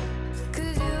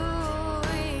 'cause you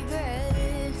regret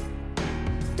it.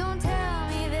 Don't tell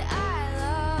me that I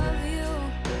love you,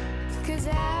 'cause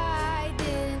I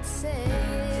didn't say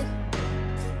it.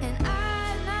 And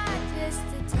I'm not just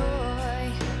a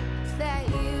toy that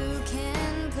you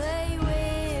can play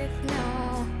with,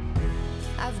 no.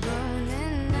 I've grown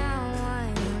and now I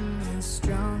am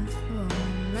strong.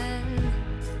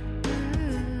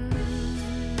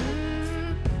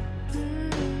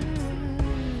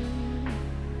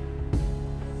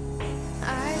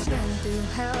 been through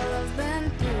hell, I've been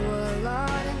through a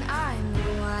lot, and I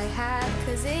know I have,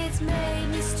 'cause it's made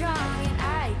me strong, and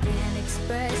I can't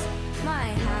express my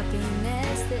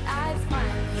happiness that I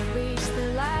finally reached the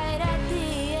light at the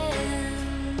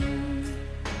end.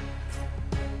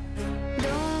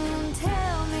 Don't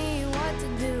tell me what to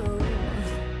do,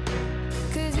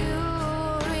 'cause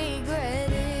you'll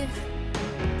regret it.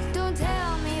 Don't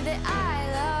tell me that I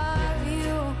love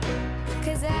you,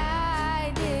 'cause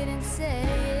I didn't say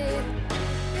it.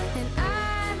 And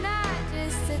I'm not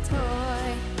just a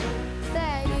toy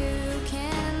that you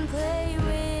can play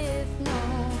with, no.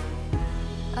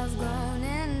 I've grown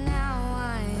and now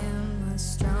I am a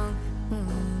strong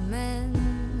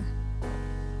woman.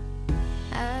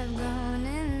 I've grown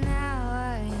and now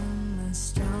I am a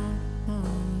strong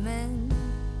woman.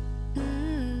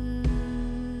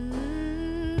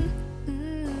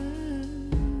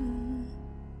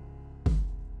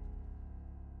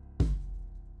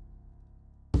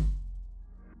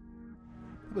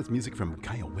 That was music from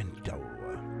Kyle Winto.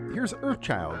 Here's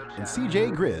Earthchild and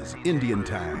CJ Grizz, Indian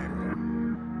Time.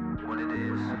 What it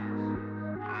is,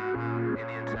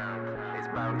 Indian time, it's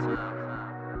about time.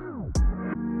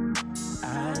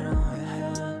 I don't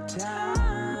have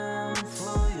time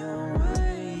for your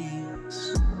ways.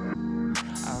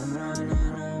 I'm running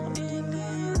on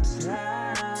Indian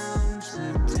time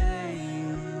today.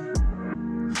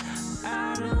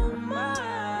 I don't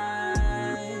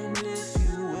mind if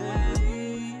you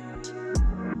wait.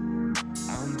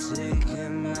 I'm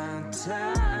taking my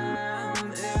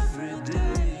time every day.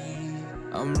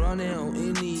 I'm running on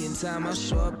Indian time, I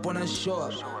show up when I show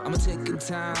up. I'ma take a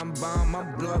time bomb, I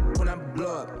blow up when I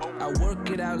blow up. I work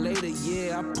it out later,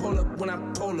 yeah, I pull up when I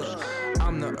pull up.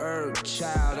 I'm the herb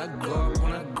child, I grow up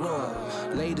when I grow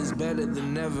up. Later's better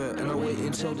than never, and I wait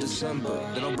until December.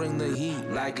 Then I'll bring the heat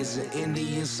like it's an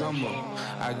Indian summer.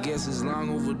 I guess it's long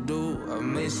overdue, I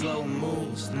made slow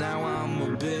moves. Now I'm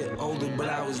a bit older, but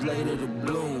I was later to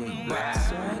bloom.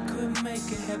 So I couldn't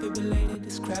make it happy belated.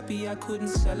 It's crappy, I couldn't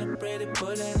celebrate it,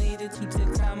 but I needed to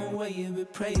take time away a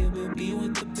bit, pray a bit, be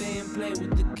with the band, play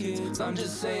with the kids. I'm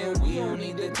just saying we don't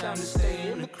need that time to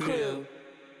stay in the crib.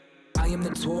 I am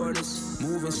the tortoise,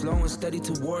 moving slow and steady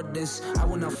toward this. I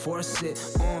will not force it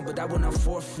on, but I will not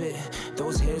forfeit.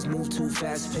 Those hairs move too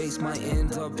fast paced, might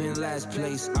end up in last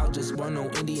place. I'll just run on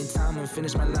Indian time and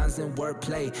finish my lines in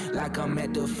wordplay, like I'm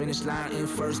at the finish line in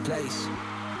first place.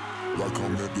 Like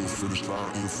I'm at the finish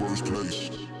line in first place.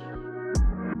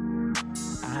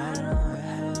 I don't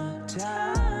have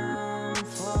time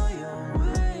for your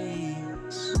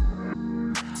ways.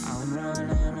 I'm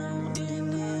running on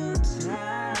Indian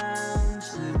time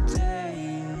today.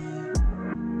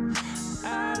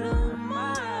 I don't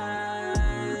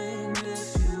mind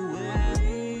if you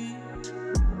wait.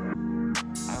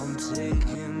 I'm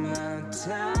taking my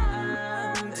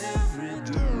time every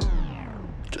day.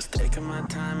 Just taking my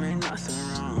time, ain't nothing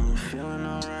wrong. Feeling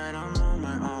alright, I'm on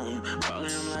my own.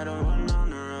 Probably I'm later on the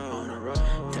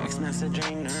road. Text message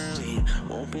ain't early,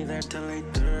 won't be there till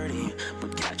 8:30.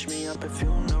 But catch me up if you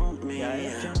know me. I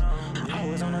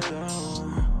was on the go,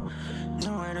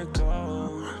 nowhere to go.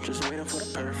 Just waiting for the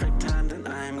perfect time, then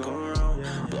I'm gon' roll.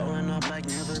 Blowing up like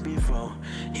never before.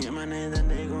 Hear my name, then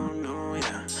they gon' know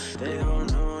ya. They gon'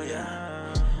 know ya.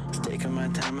 Taking my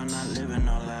time, I'm not living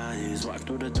all lies. Walk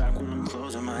through the dark when I'm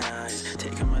closing my eyes.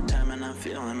 Taking my time and I'm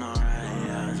feeling alright,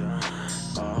 yeah.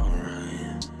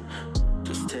 Alright.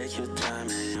 Just take your time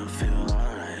and you'll feel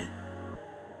alright.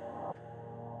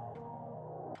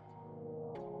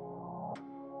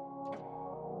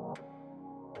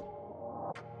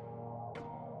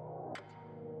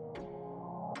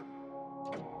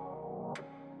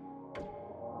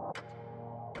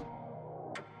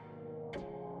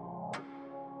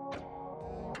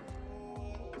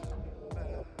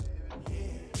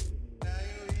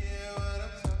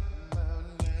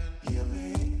 You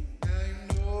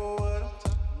know what I'm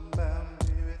talking about,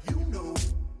 baby. You know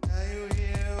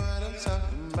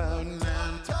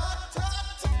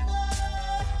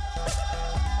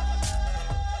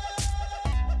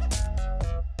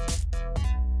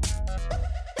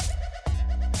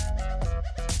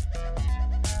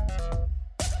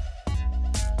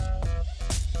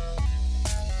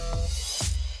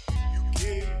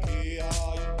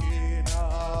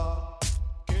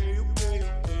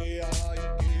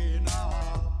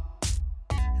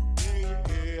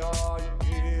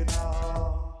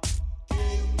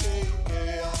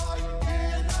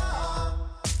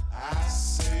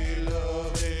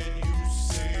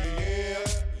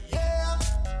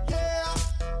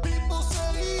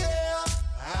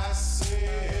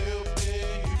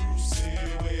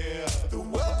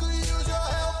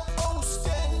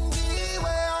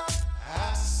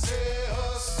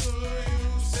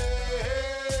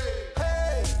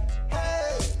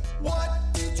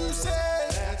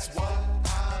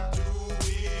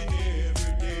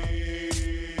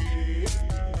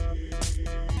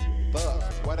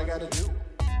I gotta do.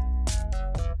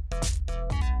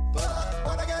 Fuck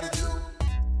what I gotta do.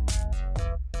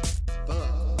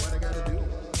 Fuck what I gotta do.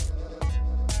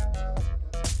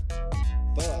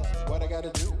 Fuck what I gotta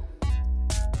do.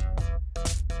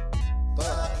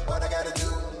 Fuck what I gotta do.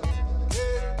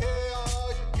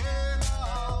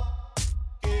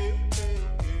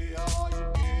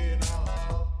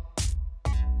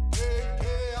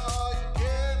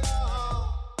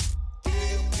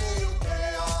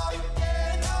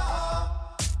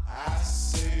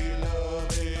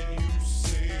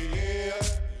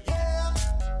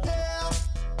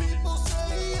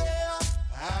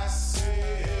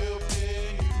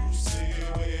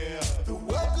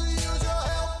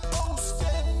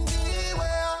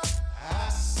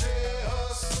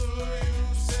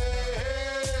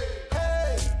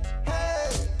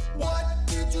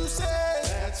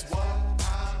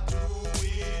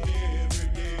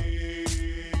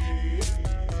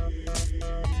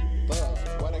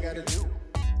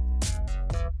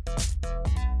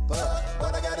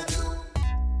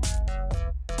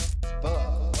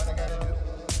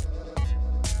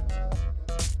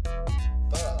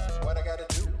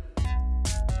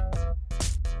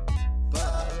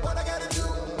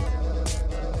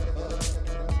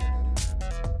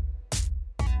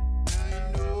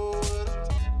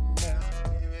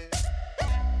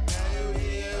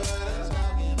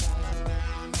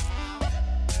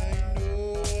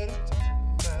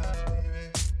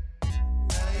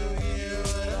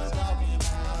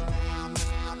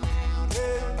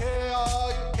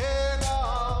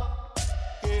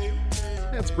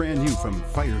 That's brand new from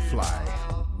Firefly,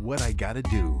 What I Gotta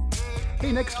Do.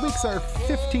 Hey, next week's our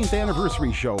 15th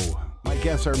anniversary show. My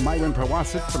guests are Myron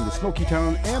Prawasik from the Smoky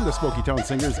Town and the Smoky Town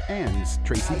Singers and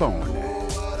Tracy Bone.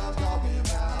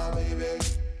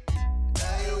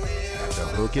 Have to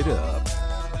hook it up.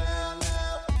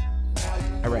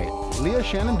 All right, Leah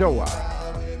Shenandoah.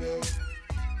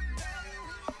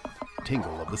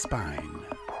 Tingle of the Spine.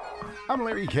 I'm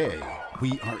Larry K.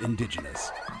 We are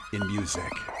indigenous in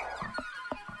music.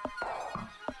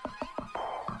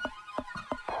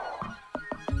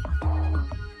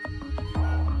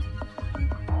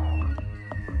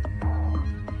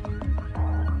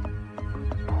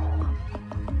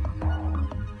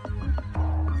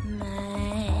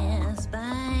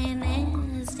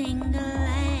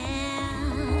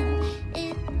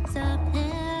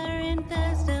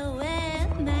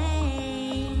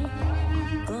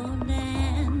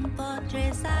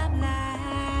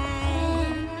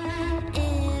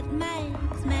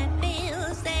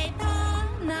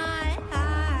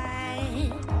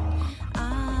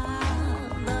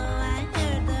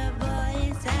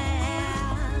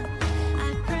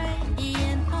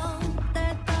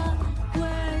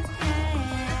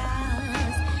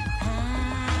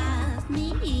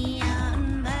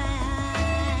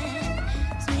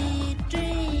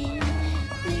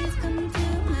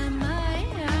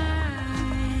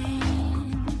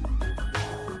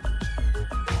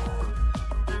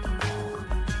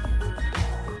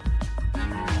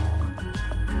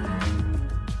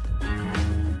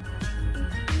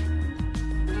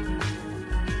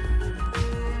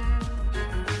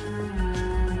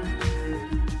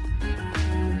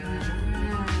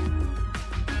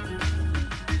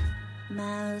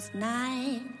 Most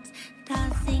nights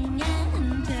tossing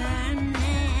and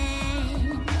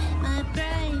turning, my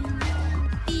brain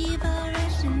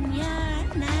feverish in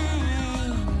your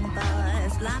name. For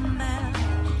slumber,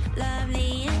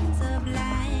 lovely and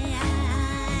sublime,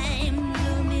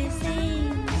 gloomy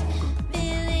scenes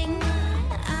filling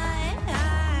my eyes.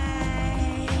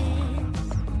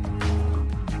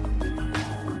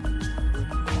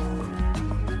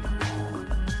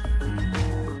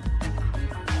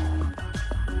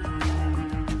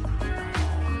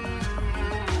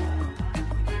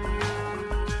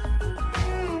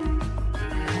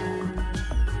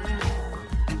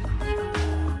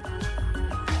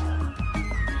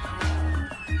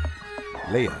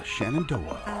 Leah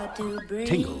Shenandoah,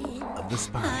 Tingle of the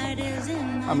Spine.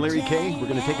 I'm Larry K. We're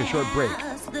going to take a short break.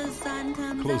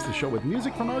 Close the show with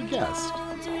music from our guest,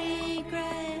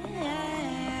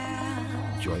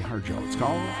 Joy Harjo. It's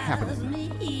called Happening.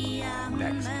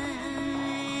 Next.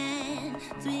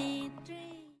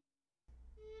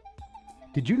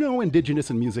 Did you know Indigenous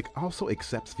in Music also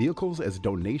accepts vehicles as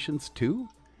donations too?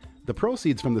 The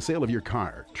proceeds from the sale of your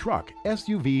car, truck,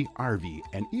 SUV, RV,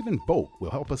 and even boat will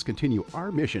help us continue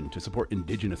our mission to support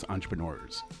Indigenous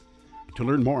entrepreneurs. To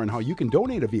learn more on how you can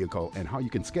donate a vehicle and how you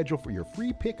can schedule for your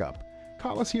free pickup,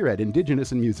 call us here at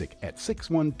Indigenous in Music at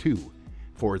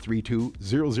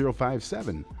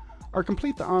 612-432-0057 or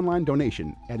complete the online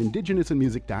donation at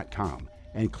indigenousinmusic.com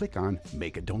and click on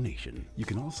Make a Donation. You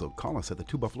can also call us at the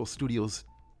Two Buffalo Studios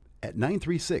at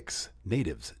 936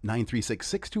 Natives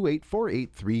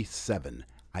 936-628-4837.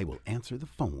 I will answer the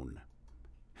phone.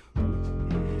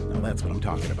 Now that's what I'm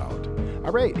talking about.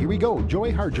 All right, here we go.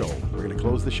 Joy Harjo. We're going to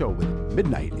close the show with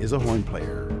Midnight is a Horn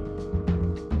Player.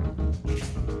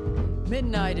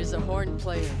 Midnight is a horn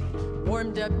player,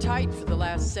 warmed up tight for the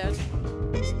last set.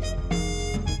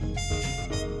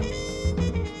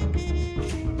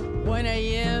 "1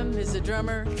 a.m. is a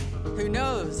drummer who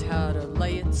knows how to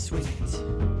lay it sweet.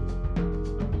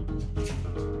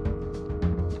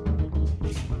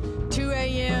 2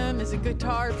 a.m. is a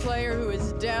guitar player who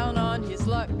is down on his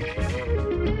luck.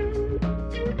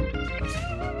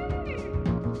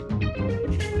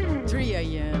 3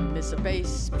 a.m. is a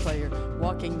bass player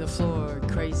walking the floor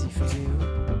crazy for you.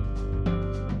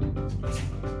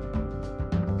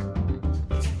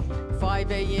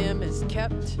 5 a.m. is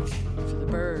kept for the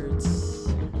birds.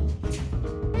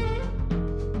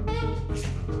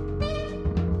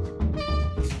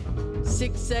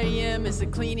 6 a.m. is the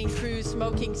cleaning crew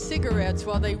smoking cigarettes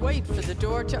while they wait for the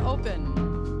door to open.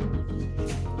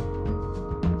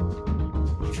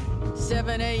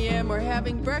 7 a.m. we're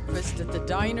having breakfast at the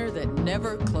diner that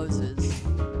never closes.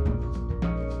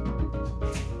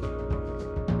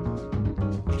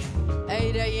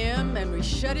 8 a.m. and we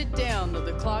shut it down though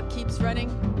the clock keeps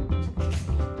running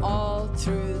all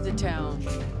through the town.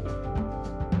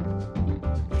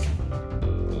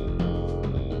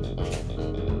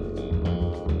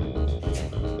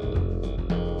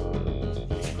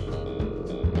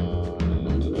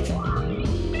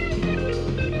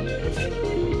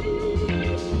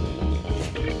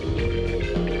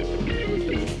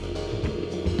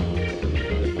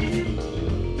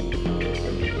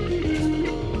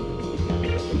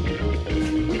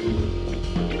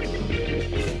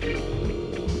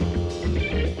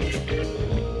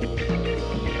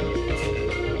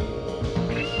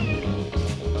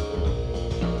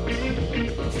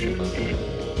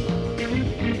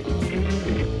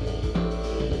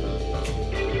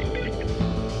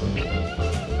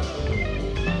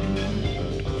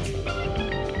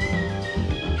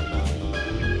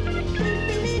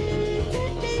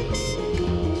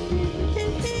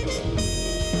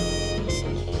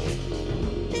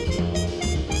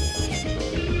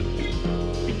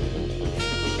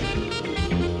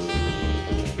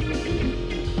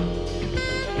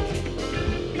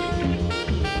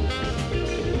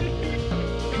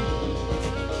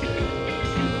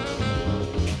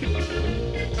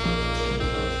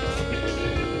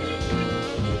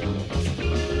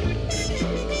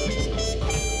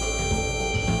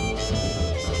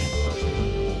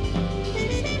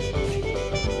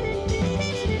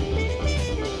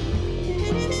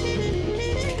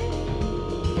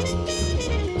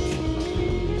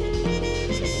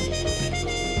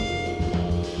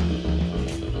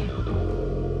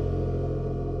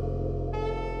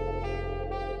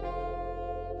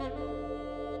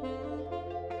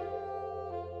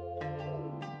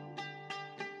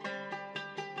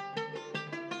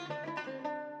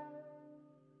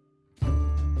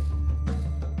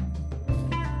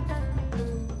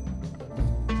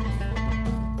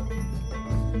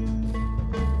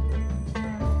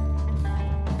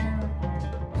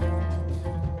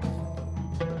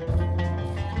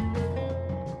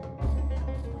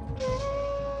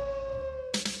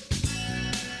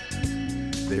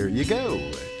 There you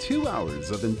go. 2 hours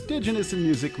of Indigenous in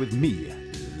music with me,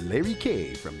 Larry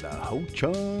K from the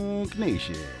Ho-Chunk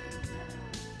Nation.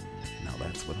 Now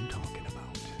that's what I'm talking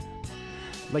about.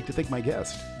 I'd like to thank my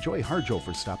guest, Joy Harjo,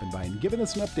 for stopping by and giving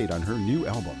us an update on her new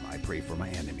album, I Pray for My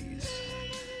Enemies.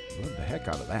 Love the heck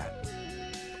out of that.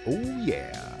 Oh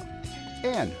yeah.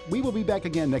 And we will be back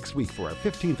again next week for our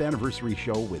 15th anniversary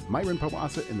show with Myron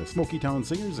Pawasa and the Smoky Town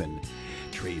Singers and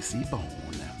Tracy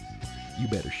Bone. You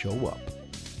better show up.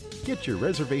 Get your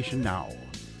reservation now.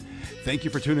 Thank you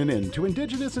for tuning in to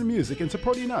Indigenous in Music and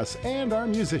supporting us and our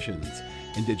musicians.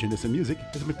 Indigenous in Music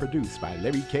has been produced by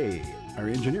Larry K. Our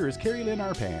engineer is Carrie Lynn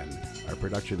Arpan. Our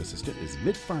production assistant is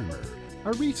Mitt Farmer.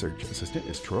 Our research assistant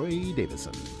is Troy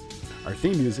Davison. Our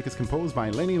theme music is composed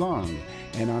by Lenny Long,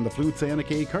 and on the flutes, Anna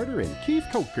K. Carter and Keith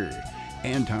Coker.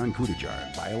 Anton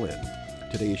Kudajar, violin.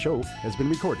 Today's show has been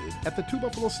recorded at the Two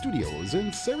Buffalo Studios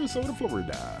in Sarasota,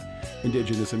 Florida.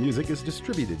 Indigenous in Music is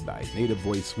distributed by Native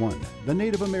Voice One, the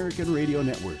Native American Radio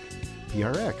Network,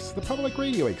 PRX, the Public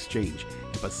Radio Exchange,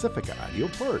 and Pacifica Audio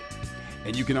Port.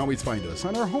 And you can always find us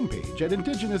on our homepage at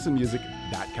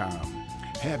indigenousinmusic.com.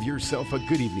 Have yourself a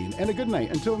good evening and a good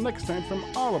night. Until next time, from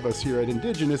all of us here at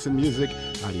Indigenous in Music,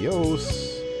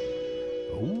 adios.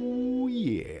 Oh,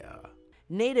 yeah.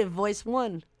 Native Voice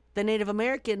One. the Native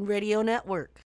American Radio Network.